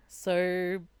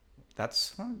 So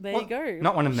that's there you go.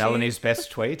 Not one of Melanie's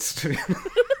best tweets.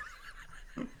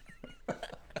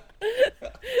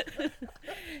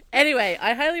 Anyway,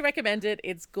 I highly recommend it.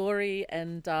 It's gory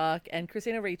and dark, and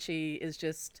Christina Ricci is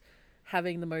just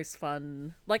having the most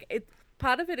fun. Like,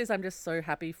 part of it is I'm just so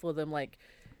happy for them, like,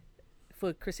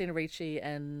 for Christina Ricci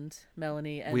and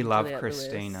Melanie and we love Juliette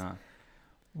Christina.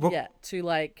 Lewis. Yeah, to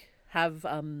like have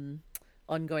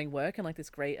ongoing work and like this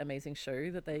great, amazing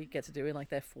show that they get to do in like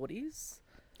their 40s.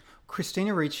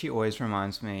 Christina Ricci always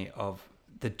reminds me of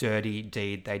the dirty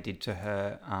deed they did to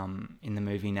her in the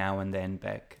movie Now and Then,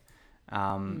 Beck.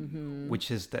 Which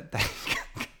is that they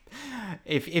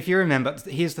if you remember,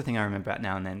 here's the thing I remember about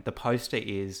Now and Then. The poster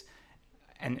is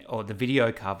or the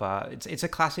video cover, it's a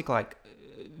classic like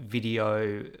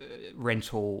video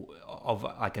rental of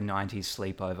like a 90s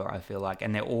sleepover, I feel like,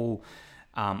 and they're all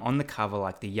on the cover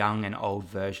like the young and old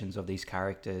versions of these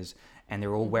characters, and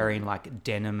they're all wearing like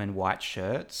denim and white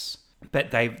shirts.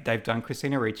 But they've done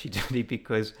Christina Ricci dirty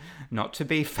because, not to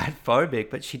be fat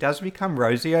phobic, but she does become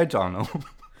Rosie O'Donnell.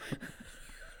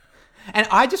 And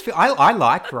I just feel I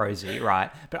like Rosie,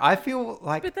 right? But I feel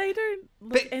like they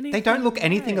don't look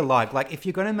anything alike. Like if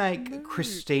you're going to make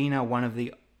Christina one of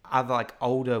the other like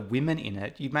older women in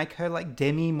it, you make her like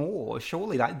Demi Moore.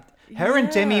 Surely, like her and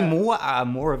Demi Moore are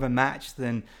more of a match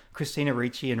than Christina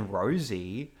Ricci and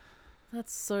Rosie.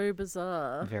 That's so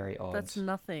bizarre. Very odd. That's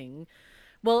nothing.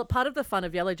 Well, part of the fun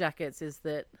of Yellow Jackets is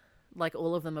that like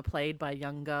all of them are played by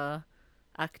younger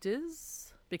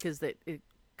actors because it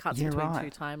cuts between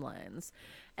two timelines,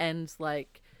 and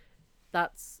like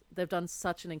they've done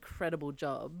such an incredible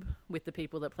job with the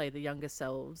people that play the younger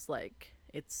selves. Like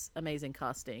it's amazing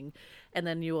casting, and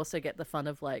then you also get the fun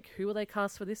of like who will they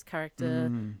cast for this character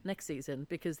next season,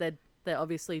 because they're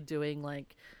obviously doing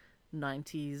like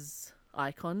 90s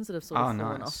icons that have sort of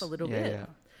fallen off a little bit. Yeah.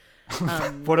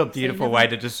 What a beautiful way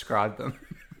to describe them.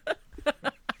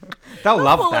 They'll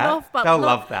love that. They'll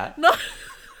love that. No.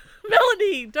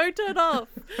 Melanie, don't turn off.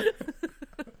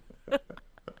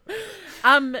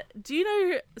 Do you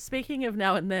know, speaking of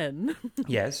Now and Then?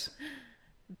 Yes.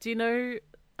 Do you know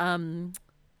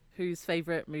whose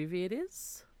favourite movie it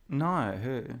is? No,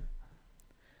 who?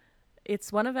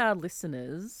 It's one of our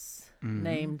listeners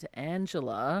named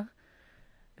Angela,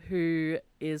 who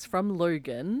is from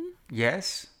Logan.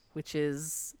 Yes. Which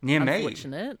is near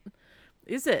unfortunate. Me.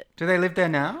 Is it? Do they live there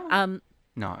now?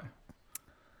 No.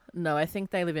 No, I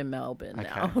think they live in Melbourne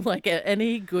now. Like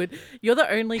any good... You're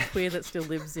the only queer that still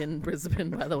lives in Brisbane,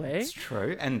 by the way. It's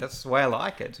true, and that's the way I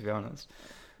like it, to be honest.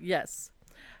 Yes.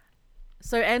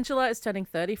 So Angela is turning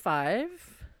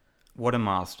 35. What a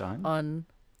milestone.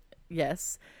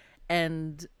 Yes.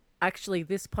 And actually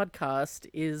this podcast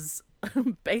is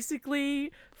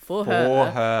basically for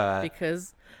her.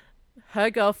 Because her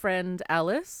girlfriend,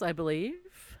 Alice, I believe,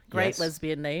 great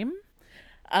lesbian name,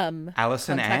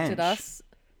 Alison contacted Ange. us.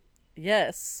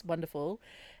 Yes, wonderful.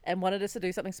 And wanted us to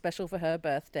do something special for her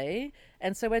birthday.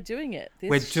 And so we're doing it.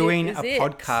 We're doing a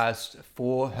podcast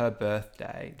for her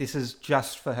birthday. This is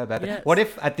just for her birthday. Yes. What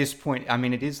if at this point, I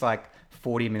mean, it is like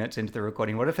 40 minutes into the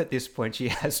recording. What if at this point she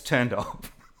has turned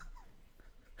off?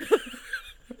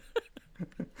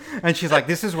 And she's like,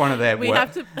 this is one of their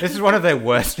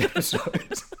worst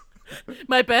episodes.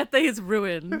 My birthday is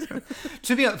ruined.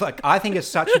 To be honest, I think it's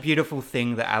such a beautiful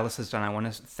thing that Alice has done. I want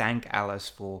to thank Alice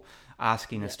for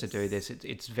asking us to do this.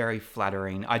 It's very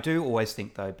flattering. I do always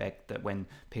think, though, Beck, that when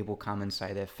people come and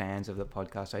say they're fans of the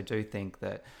podcast, I do think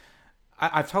that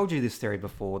I've told you this theory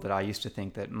before, that I used to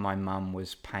think that my mum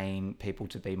was paying people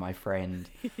to be my friend.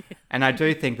 And I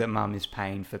do think that mum is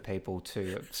paying for people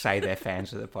to say they're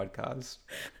fans of the podcast.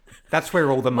 That's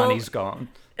where all the money's gone.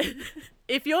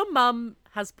 If your mum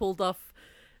has pulled off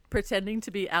pretending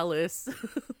to be Alice,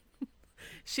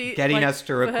 getting us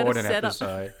to record an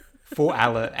episode for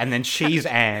Alice, and then she's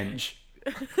Ange.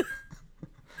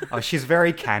 Oh, she's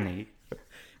very canny.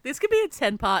 This could be a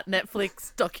 10-part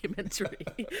Netflix documentary.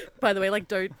 By the way,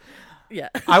 don't... Yeah.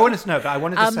 I wanted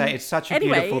to say it's such a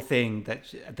beautiful thing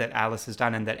that Alice has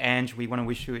done, and that, Ange, we want to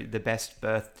wish you the best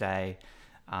birthday.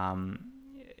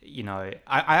 You know,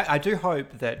 I do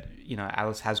hope that, you know,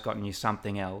 Alice has gotten you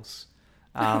something else.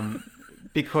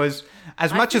 Because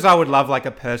as much as I would love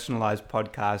a personalized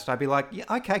podcast, I'd be like, yeah,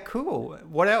 okay, cool.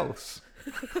 What else?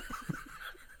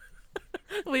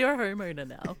 Well, you're a homeowner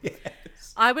now.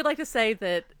 Yes. I would like to say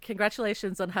that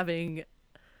congratulations on having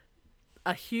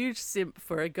a huge simp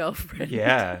for a girlfriend.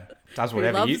 Yeah, does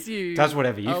whatever you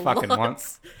fucking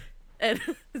want. And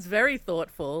it's very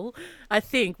thoughtful. I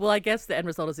think. Well, I guess the end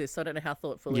result is this. So I don't know how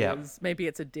thoughtful it is. Maybe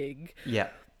it's a dig. Yeah.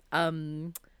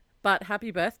 But happy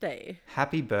birthday.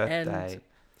 Happy birthday. And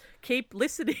keep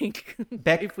listening.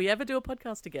 Beck, if we ever do a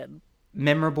podcast again.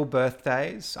 Memorable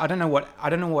birthdays. I don't know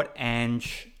what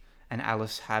Ange and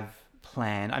Alice have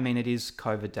planned. I mean, it is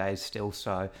COVID days still,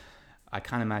 so I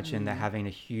can't imagine they're having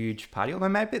a huge party. Although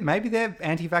maybe they're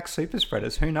anti-vax super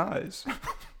spreaders. Who knows?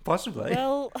 Possibly.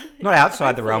 Well, not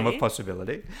outside the realm of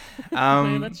possibility.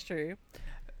 No, that's true.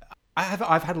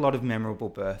 I've had a lot of memorable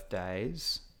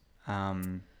birthdays.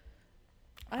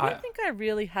 I don't think I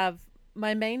really have.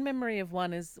 My main memory of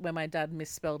one is when my dad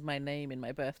misspelled my name in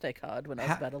my birthday card when I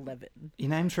was about 11. Your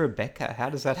name's Rebecca. How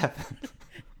does that happen?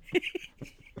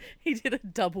 He did a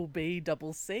double B,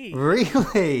 double C.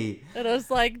 Really? And I was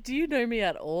like, do you know me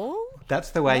at all?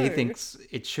 That's the way he thinks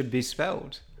it should be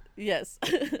spelled. Yes.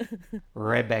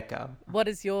 Rebecca. What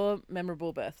is your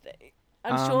memorable birthday?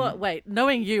 I'm sure,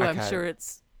 knowing you, okay. I'm sure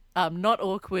it's not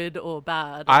awkward or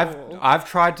bad. I've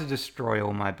tried to destroy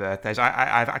all my birthdays.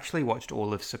 I've actually watched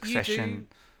all of Succession. You do?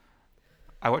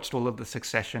 I watched all of the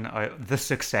Succession.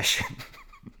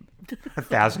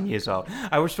 1,000 years old.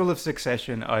 I watched all of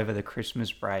Succession over the Christmas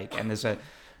break, and there's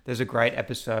a great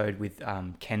episode with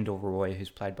Kendall Roy, who's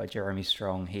played by Jeremy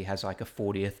Strong. He has a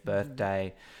 40th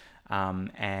birthday,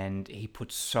 and he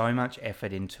puts so much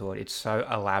effort into it. It's so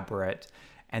elaborate,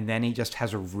 and then he just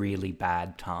has a really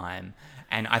bad time.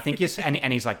 And I think he's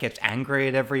gets angry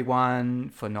at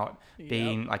everyone for not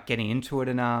being getting into it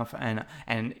enough. And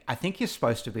I think you're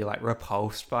supposed to be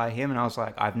repulsed by him. And I was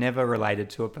like, I've never related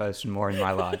to a person more in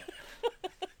my life.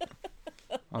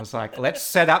 I was like, let's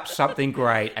set up something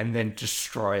great and then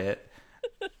destroy it.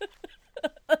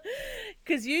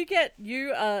 Because you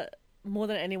more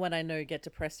than anyone I know get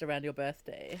depressed around your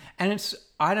birthday. And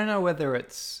I don't know whether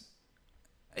it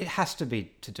has to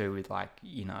be to do with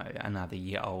another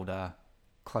year older,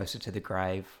 closer to the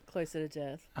grave, closer to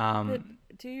death. But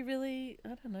do you really? I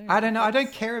don't know. I don't know. I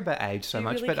don't care about age so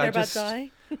much, but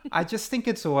I just think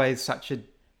it's always such a.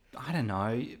 I don't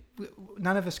know.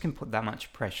 None of us can put that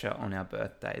much pressure on our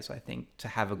birthdays. I think to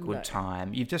have a good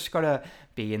time, you've just got to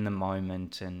be in the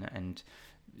moment and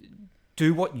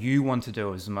do what you want to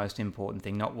do is the most important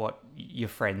thing, not what your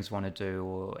friends want to do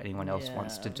or anyone else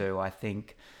wants to do. I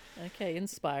think. Okay,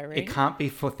 inspiring. It can't be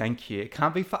thank you. It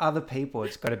can't be for other people.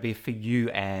 It's got to be for you,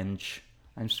 Ange.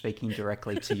 I'm speaking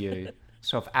directly to you.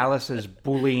 So if Alice is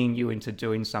bullying you into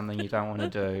doing something you don't want to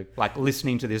do, like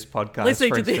listening to this podcast,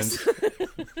 for instance.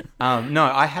 No,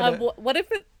 I had. What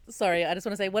if it? Sorry, I just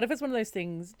want to say, what if it's one of those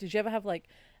things? Did you ever have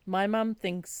my mum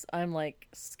thinks I'm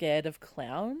scared of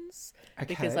clowns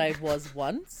because I was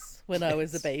once when I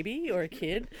was a baby or a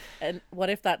kid, and what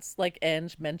if that's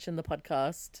Ange mentioned the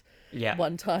podcast? Yeah.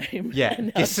 One time. Yeah.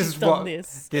 This is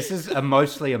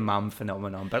mostly a mum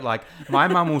phenomenon, but my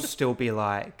mum will still be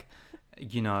I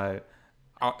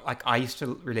used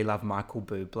to really love Michael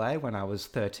Bublé when I was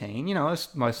 13,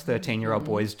 as most 13-year-old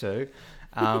boys do.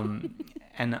 And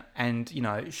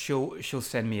she'll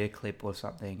send me a clip or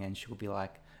something and she'll be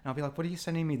like, and I'll be like, what are you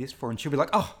sending me this for? And she'll be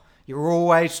like, oh, you're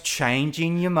always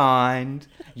changing your mind.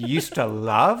 You used to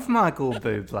love Michael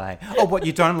Bublé. Oh, what,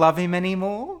 you don't love him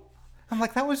anymore? I'm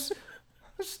like, that was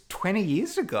 20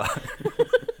 years ago.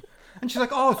 And she's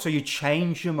like, oh, so you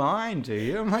changed your mind, do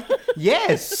you? I'm like,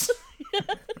 yes.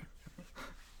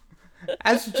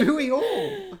 As do we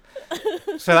all.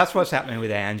 So that's what's happening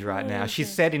with Ange right now. She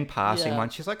said in passing Yeah.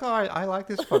 once, she's like, "Oh, I like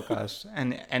this podcast,"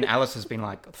 and Alice has been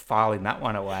like filing that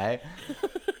one away.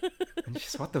 And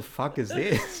she's, "What the fuck is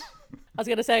this?" I was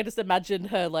gonna say, I just imagine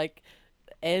her like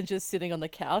Angie's sitting on the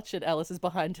couch and Alice is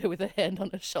behind her with a hand on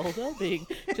her shoulder, being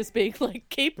like,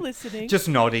 keep listening. Just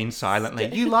nodding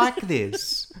silently. You like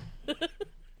this?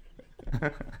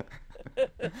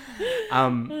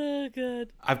 Oh god.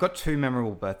 I've got 2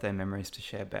 memorable birthday memories to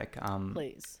share, Beck.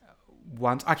 Please.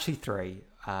 Once, actually 3.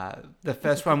 The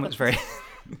first one was very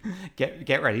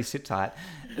get ready, sit tight.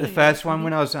 The first one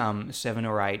when I was 7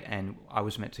 or 8, and I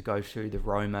was meant to go to the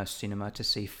Roma cinema to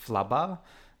see Flubber,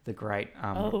 the great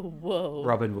Whoa.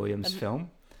 Robin Williams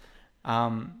film.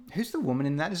 Who's the woman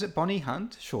in that? Is it Bonnie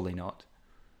Hunt? Surely not.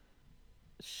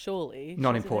 Surely.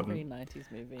 Not She's important. In every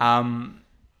 90s movie.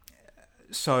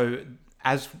 So,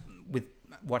 as with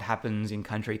what happens in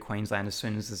country Queensland, as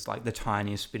soon as there's like the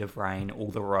tiniest bit of rain,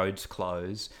 all the roads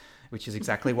close, which is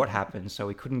exactly what happened. So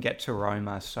we couldn't get to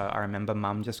Roma. So I remember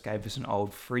Mum just gave us an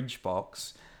old fridge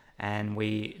box and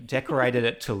we decorated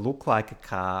it to look like a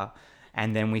car.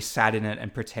 And then we sat in it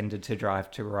and pretended to drive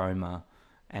to Roma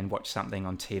and watch something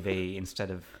on TV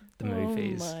instead of the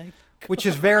movies, my which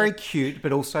is very cute,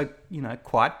 but also,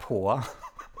 quite poor.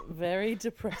 Very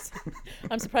depressing.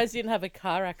 I'm surprised you didn't have a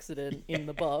car accident in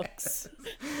the box.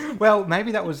 Well,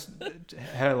 maybe that was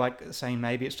her like saying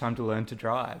maybe it's time to learn to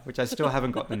drive, which I still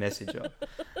haven't got the message of.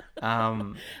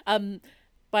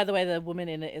 By the way, the woman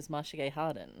in it is Marcia Gay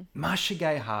Harden. Marcia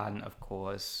Gay Harden, of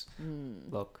course.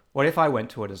 Look, what if I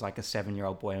went to it as like a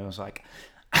 7-year-old boy and was like,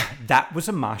 that was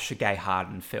a Marcia Gay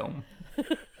Harden film.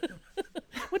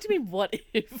 What do you mean, what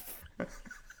if?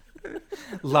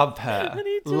 Love her. What are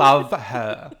you doing? Love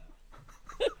her.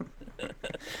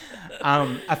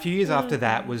 A few years after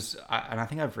that was, and I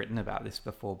think I've written about this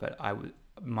before, but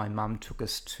my mum took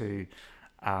us to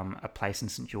a place in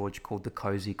St. George called the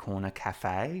Cozy Corner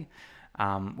Cafe,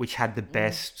 which had the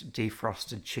best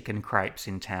defrosted chicken crepes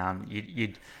in town.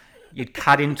 You'd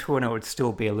cut into it and it would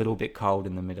still be a little bit cold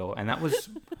in the middle, and that was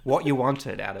what you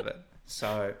wanted out of it.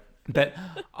 So, but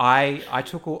I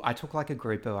took like a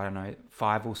group of, I don't know,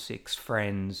 5 or 6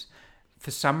 friends. For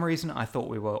some reason, I thought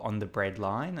we were on the bread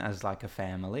line as like a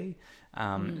family.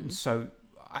 So,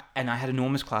 I had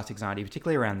enormous class anxiety,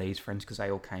 particularly around these friends because they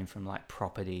all came from like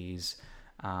properties.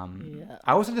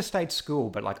 I was at a state school,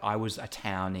 but like I was a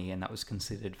townie, and that was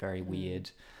considered very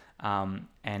weird. And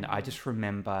I just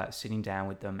remember sitting down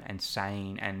with them and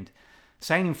saying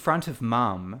in front of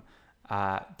Mum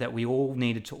that we all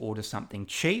needed to order something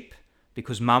cheap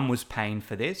because Mum was paying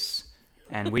for this,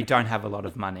 and we don't have a lot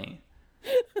of money.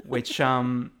 Which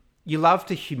you love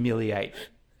to humiliate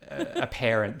a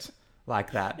parent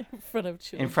like that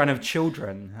In front of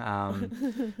children.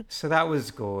 So that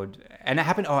was good, and it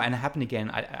happened. And it happened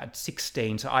again at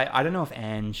 16. So I don't know if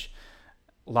Ange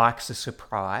likes a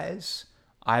surprise.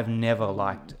 I've never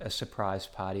liked a surprise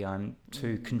party. I'm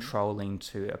too controlling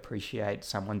to appreciate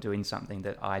someone doing something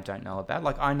that I don't know about.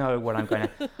 Like I know what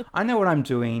I'm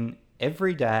doing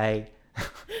every day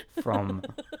from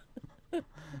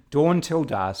dawn till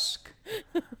dusk.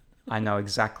 I know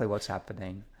exactly what's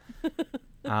happening.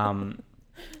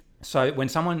 So when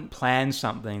someone plans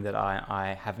something that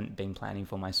I haven't been planning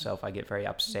for myself, I get very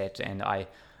upset. And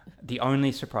the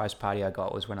only surprise party I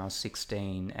got was when I was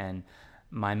 16, and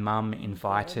my mum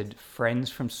invited friends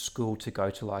from school to go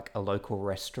to like a local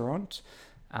restaurant.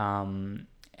 And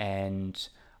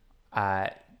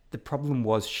the problem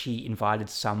was she invited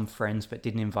some friends but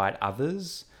didn't invite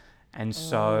others. And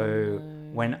so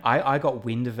when I got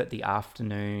wind of it the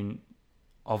afternoon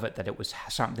of it, that it was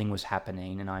something was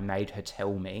happening, and I made her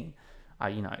tell me,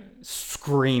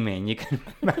 screaming. You can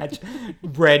imagine,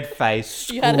 red face,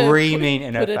 screaming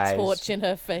in her face. Put a torch in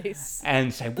her face.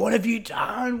 And say, what have you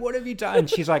done? What have you done?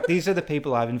 She's like, these are the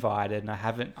people I've invited, and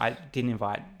I didn't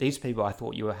invite these people. I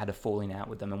thought you had a falling out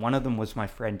with them. And one of them was my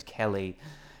friend Kelly.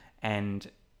 And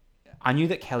I knew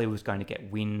that Kelly was going to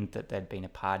get wind that there'd been a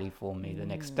party for me the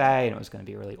next day, and it was going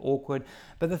to be really awkward.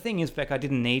 But the thing is, Beck, I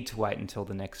didn't need to wait until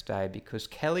the next day, because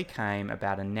Kelly came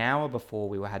about an hour before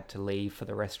we had to leave for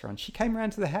the restaurant. She came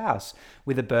around to the house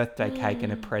with a birthday cake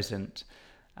and a present.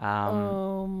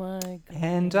 Oh my God.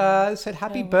 And said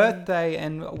happy birthday,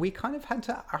 and we kind of had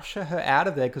to usher her out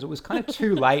of there because it was kind of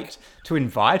too late to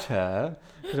invite her,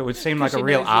 because it would seem like a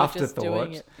real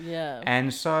afterthought. Yeah.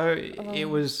 And so it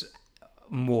was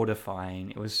mortifying.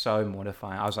 It was so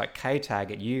mortifying. I was like,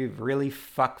 K-Taggart, you've really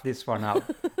fucked this one up.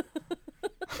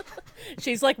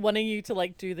 She's like wanting you to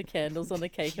like do the candles on the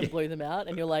cake and blow them out,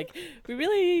 and you're like, we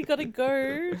really gotta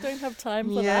go, don't have time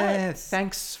for that. Yeah,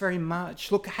 thanks very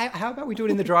much. Look, how about we do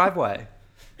it in the driveway?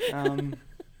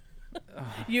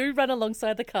 You run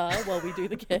alongside the car while we do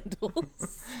the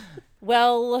candles.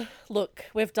 Well, look,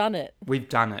 we've done it. We've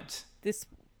done it. This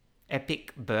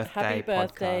Epic birthday happy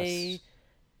birthday, podcast.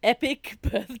 epic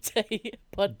birthday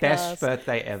podcast. Best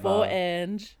birthday ever. For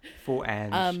Ange. For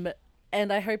Ange.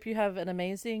 And I hope you have an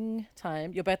amazing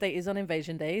time. Your birthday is on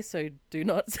Invasion Day, so do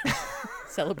not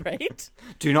celebrate.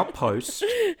 Do not post.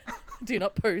 Do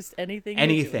not post anything.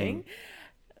 Anything.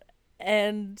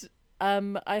 And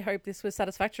I hope this was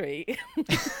satisfactory.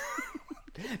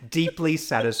 Deeply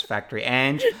satisfactory.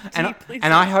 And Deeply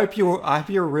I hope you're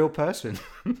a real person.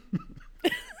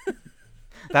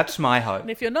 That's my hope.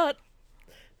 And if you're not,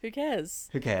 who cares?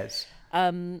 Who cares?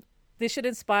 This should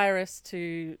inspire us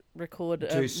to record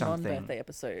a something. non-birthday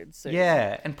episode. So,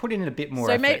 Yeah, and put in a bit more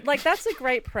effort. that's a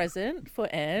great present for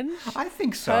Ange. I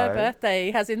think so. Her birthday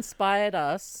has inspired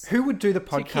us Who would do the to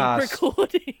podcast? keep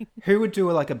recording. Who would do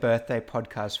a birthday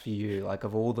podcast for you? Like,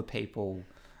 of all the people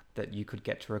that you could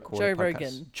get to record Joe a podcast?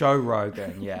 Rogan. Joe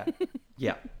Rogan, yeah.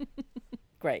 Yeah.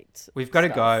 Great. We've got to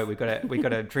stuff. go. We've got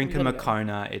to drink a We gotta go.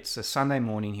 Moccona. It's a Sunday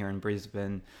morning here in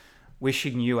Brisbane.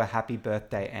 Wishing you a happy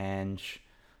birthday, Ange.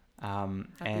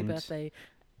 Happy birthday.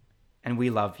 And we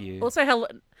love you. Also,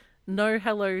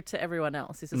 hello to everyone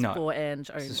else. This is for Ange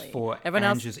only. This is for everyone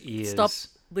Ange's else, ears. stop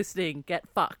listening. Get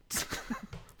fucked.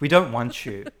 We don't want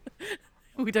you.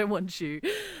 We don't want you.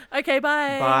 Okay,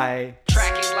 bye. Bye.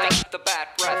 Tracking like the bad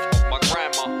breath of my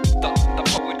grandma.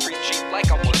 The